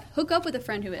good at that, hook up with a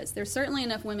friend who is. There's certainly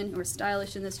enough women who are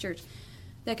stylish in this church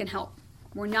that can help.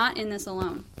 We're not in this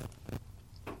alone.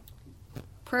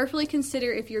 Prayerfully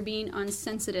consider if you're being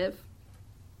unsensitive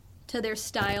to their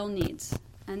style needs.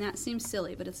 And that seems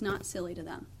silly, but it's not silly to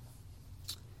them.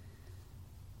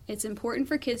 It's important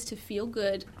for kids to feel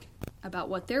good about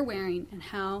what they're wearing and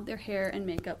how their hair and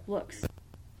makeup looks.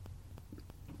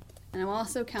 And I'll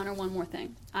also counter one more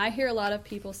thing. I hear a lot of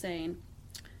people saying,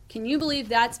 can you believe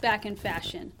that's back in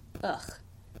fashion? Ugh,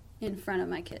 in front of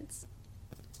my kids.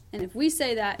 And if we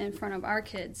say that in front of our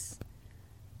kids,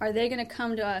 are they going to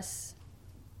come to us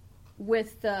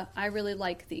with the, I really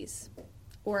like these?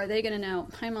 Or are they going to know,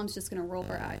 my mom's just going to roll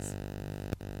her eyes?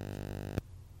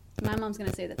 My mom's going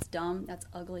to say that's dumb, that's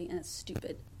ugly, and it's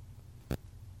stupid.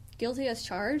 Guilty as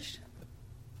charged.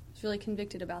 I was really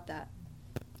convicted about that.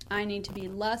 I need to be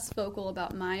less vocal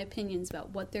about my opinions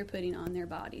about what they're putting on their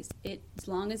bodies. As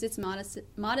long as it's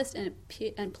modest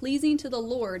and pleasing to the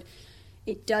Lord,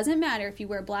 it doesn't matter if you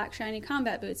wear black, shiny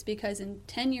combat boots, because in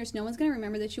 10 years, no one's going to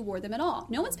remember that you wore them at all.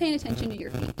 No one's paying attention to your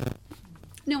feet.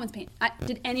 No one's paying.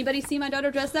 Did anybody see my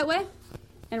daughter dressed that way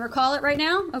and recall it right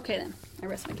now? Okay, then. I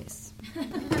rest my case.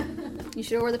 You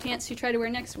should have wore the pants you try to wear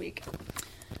next week.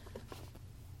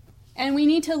 And we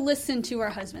need to listen to our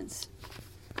husbands.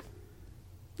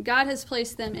 God has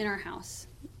placed them in our house.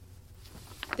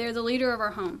 They're the leader of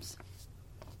our homes.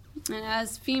 And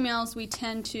as females, we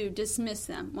tend to dismiss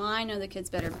them. Well, I know the kids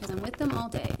better because I'm with them all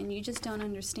day, and you just don't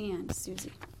understand,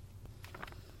 Susie.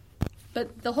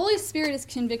 But the Holy Spirit is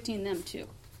convicting them too,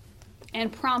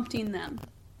 and prompting them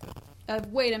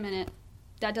of, wait a minute,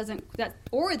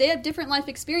 or they have different life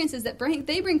experiences that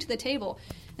they bring to the table.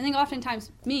 I think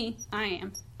oftentimes,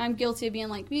 I'm guilty of being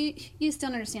like, you just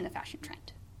don't understand the fashion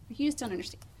trend. You just don't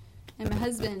understand. And my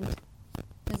husband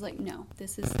is like, no,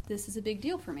 this is a big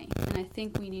deal for me. And I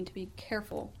think we need to be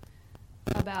careful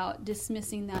about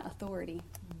dismissing that authority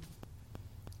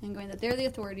and going that they're the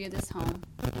authority of this home.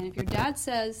 And if your dad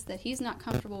says that he's not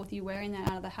comfortable with you wearing that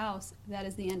out of the house, that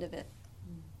is the end of it.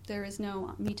 There is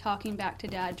no me talking back to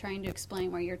dad trying to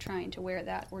explain why you're trying to wear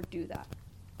that or do that.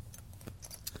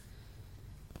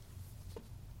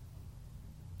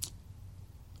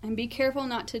 And be careful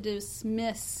not to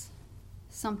dismiss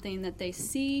something that they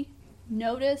see,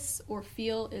 notice, or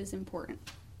feel is important.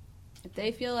 If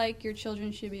they feel like your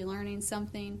children should be learning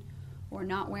something or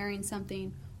not wearing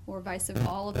something or vice versa,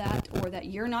 all of that, or that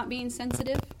you're not being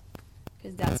sensitive,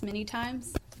 because that's many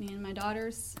times me and my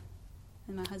daughters,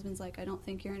 and my husband's like, I don't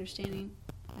think you're understanding.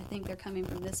 I think they're coming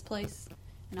from this place.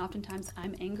 And oftentimes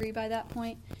I'm angry by that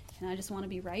point, and I just want to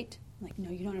be right. I'm like, no,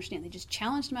 you don't understand. They just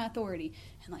challenged my authority.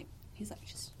 And like, he's like,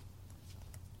 just...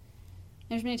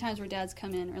 There's many times where dads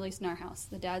come in, or at least in our house,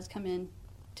 the dads come in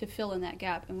to fill in that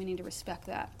gap, and we need to respect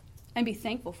that and be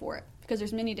thankful for it. Because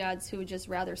there's many dads who would just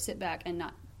rather sit back and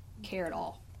not care at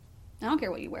all. I don't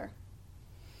care what you wear.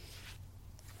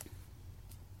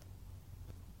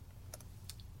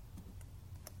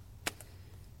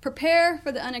 Prepare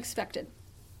for the unexpected.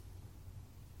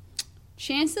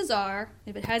 Chances are,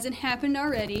 if it hasn't happened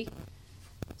already,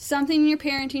 something in your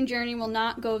parenting journey will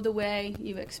not go the way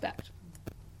you expect.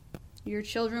 Your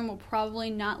children will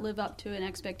probably not live up to an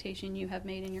expectation you have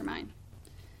made in your mind.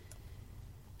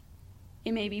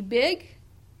 It may be big,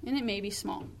 and it may be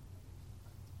small.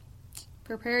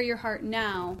 Prepare your heart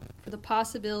now for the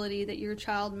possibility that your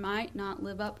child might not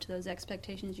live up to those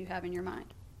expectations you have in your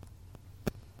mind.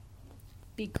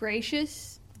 Be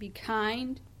gracious, be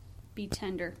kind, be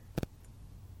tender.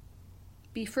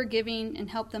 Be forgiving and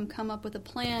help them come up with a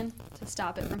plan to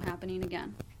stop it from happening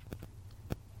again.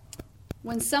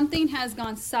 When something has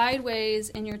gone sideways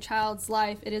in your child's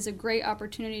life, it is a great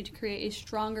opportunity to create a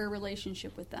stronger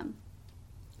relationship with them.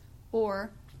 Or,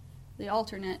 the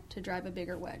alternate, to drive a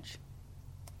bigger wedge.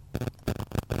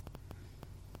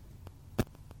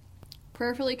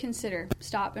 Prayerfully consider,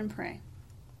 stop and pray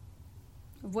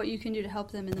of what you can do to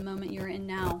help them in the moment you're in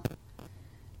now.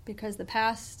 Because the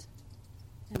past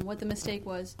and what the mistake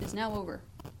was is now over.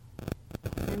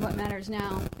 And what matters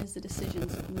now is the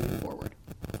decisions moving forward.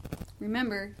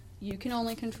 Remember, you can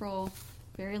only control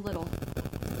very little.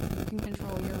 You can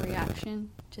control your reaction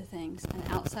to things. And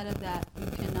outside of that, you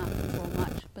cannot control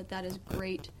much. But that is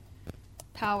great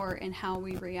power in how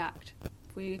we react.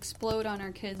 If we explode on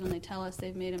our kids when they tell us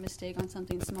they've made a mistake on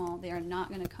something small, they are not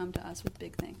going to come to us with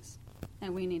big things.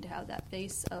 And we need to have that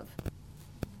face of,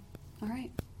 all right,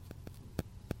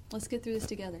 let's get through this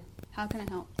together. How can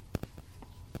I help?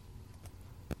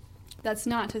 That's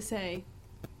not to say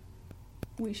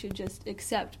we should just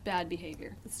accept bad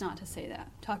behavior. It's not to say that.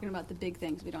 I'm talking about the big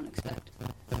things we don't expect.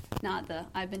 Not the,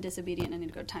 I've been disobedient, I need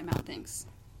to go time out things.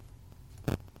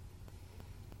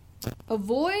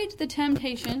 Avoid the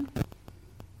temptation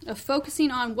of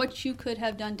focusing on what you could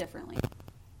have done differently.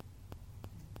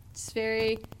 It's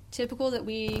very typical that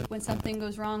when something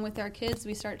goes wrong with our kids,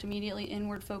 we start to immediately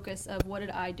inward focus of what did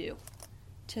I do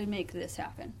to make this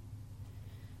happen.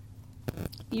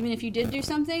 Even if you did do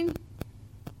something,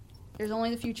 there's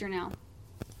only the future now.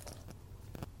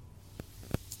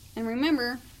 And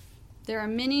remember, there are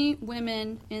many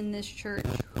women in this church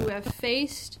who have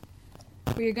faced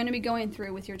what you're going to be going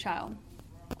through with your child,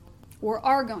 or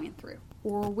are going through,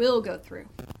 or will go through.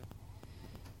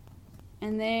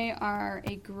 And they are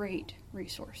a great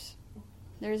resource.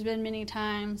 There's been many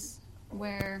times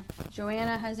where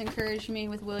Joanna has encouraged me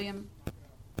with William.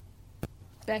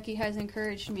 Becky has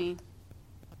encouraged me.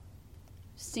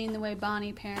 Seen the way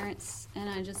Bonnie parents, and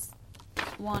I just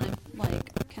want to,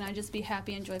 can I just be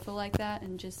happy and joyful like that?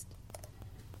 And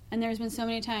there's been so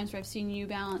many times where I've seen you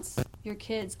balance your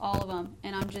kids, all of them,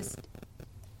 and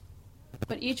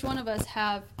but each one of us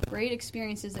have great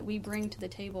experiences that we bring to the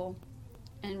table,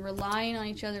 and relying on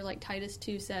each other like Titus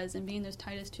 2 says, and being those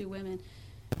Titus 2 women,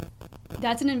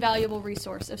 that's an invaluable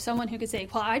resource of someone who could say,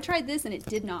 well, I tried this and it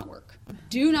did not work.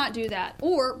 Do not do that.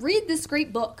 Or read this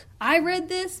great book. I read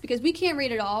this because we can't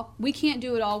read it all. We can't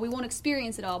do it all. We won't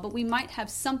experience it all, but we might have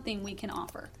something we can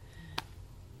offer.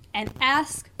 And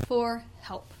ask for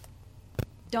help.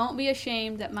 Don't be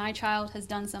ashamed that my child has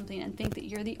done something and think that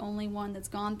you're the only one that's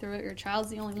gone through it, or your child's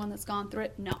the only one that's gone through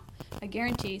it. No. I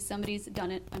guarantee somebody's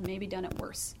done it and maybe done it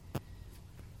worse.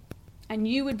 And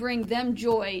you would bring them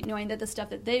joy knowing that the stuff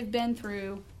that they've been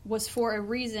through was for a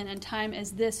reason and time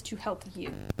as this to help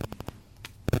you.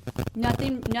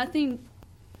 Nothing.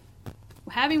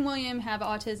 Having William have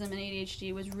autism and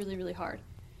ADHD was really, really hard.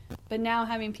 But now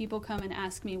having people come and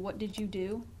ask me, what did you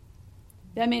do?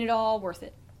 That made it all worth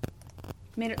it.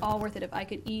 Made it all worth it if I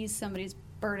could ease somebody's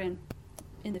burden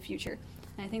in the future.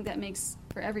 And I think that makes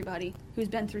for everybody who's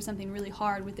been through something really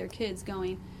hard with their kids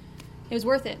going, it was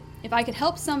worth it. If I could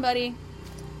help somebody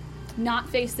not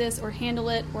face this or handle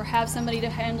it or have somebody to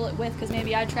handle it with, because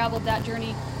maybe I traveled that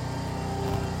journey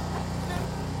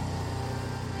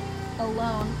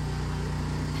alone.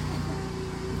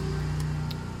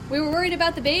 We were worried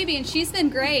about the baby, and she's been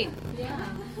great. Yeah.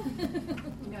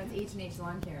 It's H&H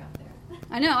Lawn Care out there.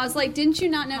 I know. I was like, didn't you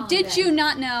not know? Did you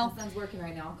not know? My son's working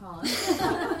right now. I'll call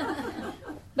him.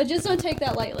 But just don't take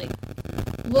that lightly.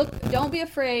 Don't be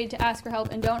afraid to ask for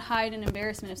help, and don't hide in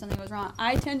embarrassment if something goes wrong.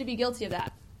 I tend to be guilty of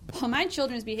that. Well, my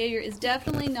children's behavior is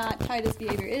definitely not Titus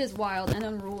behavior. It is wild and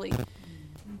unruly.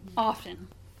 Often.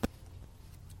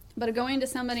 But going to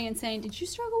somebody and saying, did you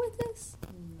struggle with this?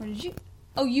 Or did you?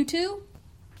 Oh, you too?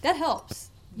 That helps.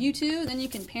 You too? Then you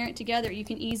can parent together. You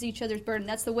can ease each other's burden.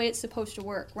 That's the way it's supposed to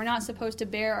work. We're not supposed to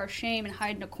bear our shame and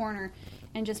hide in a corner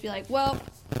and just be like, well,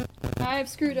 I've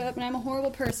screwed up and I'm a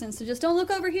horrible person, so just don't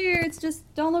look over here. It's just,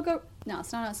 don't look over. No,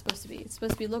 it's not how it's supposed to be. It's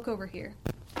supposed to be, look over here.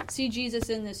 See Jesus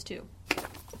in this too.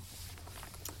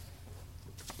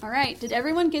 All right. Did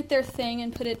everyone get their thing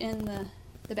and put it in the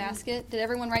basket? Did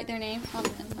everyone write their name?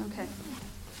 Okay.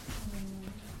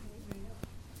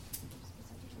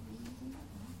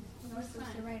 We're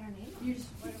supposed to write our name.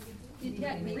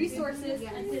 Yeah, resources. Did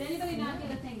anybody not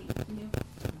get a thingy?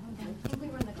 I think we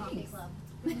were in the coffee club.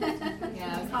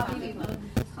 Yeah, Coffee club.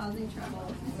 Causing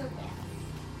trouble. It's okay.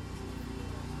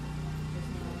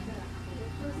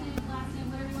 First name, last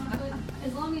name, whatever you want to put.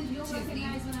 As long as you'll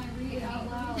recognize when I read it out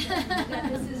loud that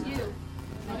this is you.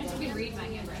 I wish you could read my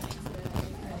handwriting.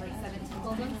 Like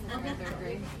 17 I'm in third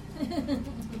grade.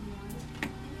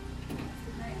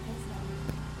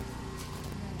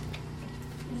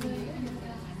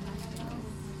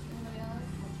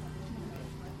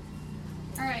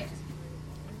 All right.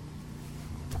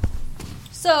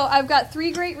 So I've got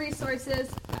 3 great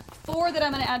resources, 4 that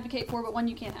I'm going to advocate for, but 1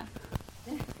 you can't have.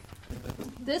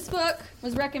 This book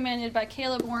was recommended by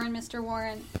Caleb Warren, Mr.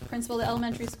 Warren, principal of the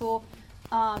elementary school.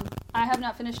 I have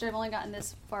not finished it. I've only gotten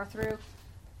this far through.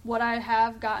 What I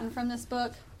have gotten from this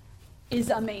book is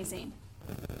amazing.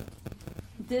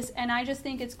 And I just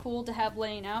think it's cool to have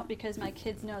laying out because my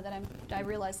kids know that I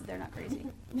realize that they're not crazy.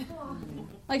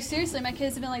 Like, seriously, my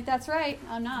kids have been like, that's right,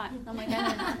 I'm not. I'm like, I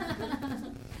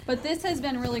know. But this has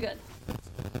been really good.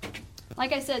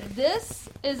 Like I said, this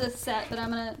is a set that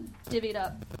I'm going to divvied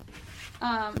up.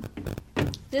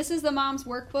 This is the mom's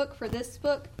workbook for this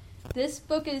book. This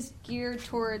book is geared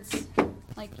towards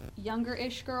like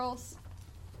younger-ish girls.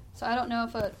 So I don't know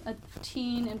if a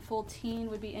teen and full teen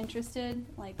would be interested.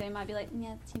 Like they might be like,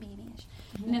 yeah, it's too babyish.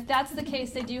 And if that's the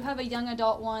case, they do have a young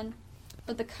adult one,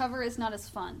 but the cover is not as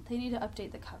fun. They need to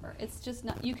update the cover. It's just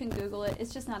not, you can Google it.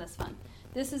 It's just not as fun.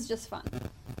 This is just fun.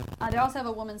 They also have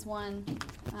a woman's one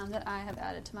that I have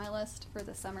added to my list for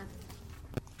this summer.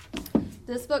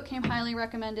 This book came highly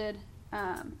recommended.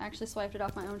 Actually swiped it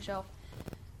off my own shelf.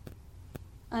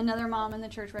 Another mom in the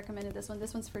church recommended this one.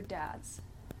 This one's for dads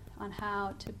on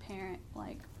how to parent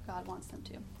like God wants them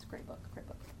to. It's a great book. Great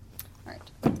book. All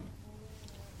right. All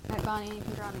right, Bonnie, you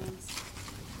can draw names.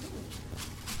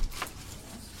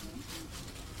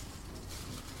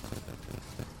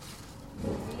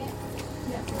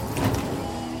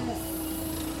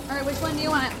 All right, which one do you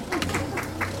want?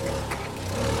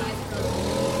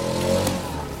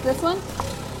 This one?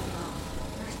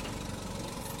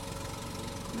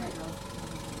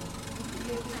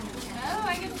 Oh,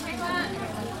 I get to take one.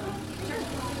 Sure.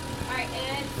 All right,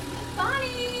 and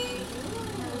Bonnie.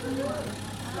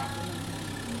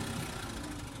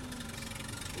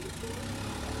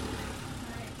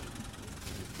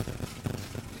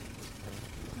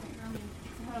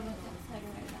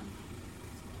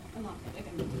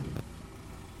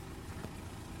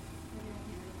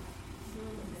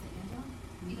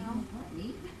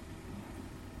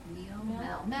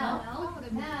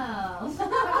 Mel.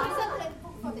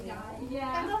 For the guy.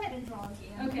 Yeah. Go ahead and draw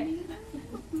again. Okay. Is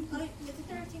it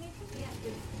there a teenager? Yeah.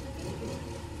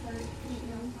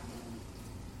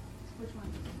 Which one?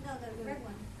 No, the red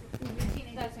one.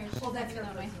 That's her. Oh, that's your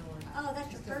first. Oh,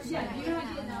 that's your first one. Yeah, you're not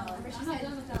getting that one. I'm not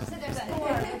done with that one. So there's four.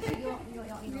 You'll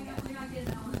You're not getting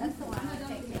that one. That's the one I'm not I done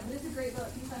take. with that. This is a great book.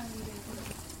 You found me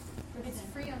good. It's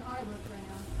free on our book right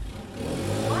now.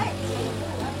 What?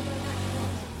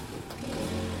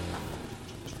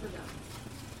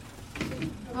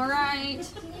 All right.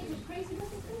 Teenagers Crazy Book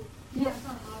is good? Yeah, it's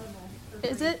on Audible.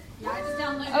 Is it? Yeah, I just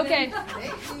downloaded Okay.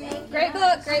 it. Great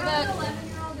book. Great My book.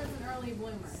 11-year-old is an early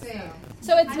bloomer.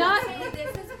 So it's I not, would say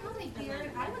this is probably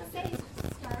geared, I would say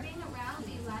starting around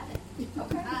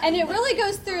 11. and it really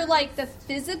goes through like the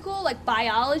physical, like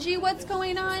biology, what's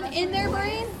going on in their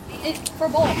brain. For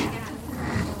both.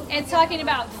 It's talking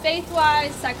about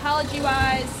faith-wise,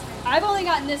 psychology-wise. I've only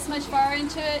gotten this much far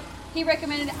into it. He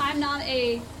recommended it. I'm not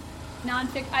a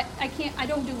nonfic. I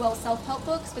don't do well self-help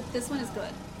books, but this one is good.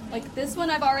 Like this one,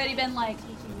 I've already been like.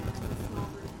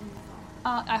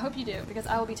 I hope you do because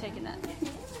I will be taking that.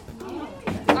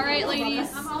 All right, ladies.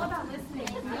 I'm all about listening.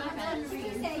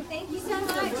 Thank you so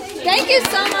much. Thank you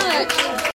so much.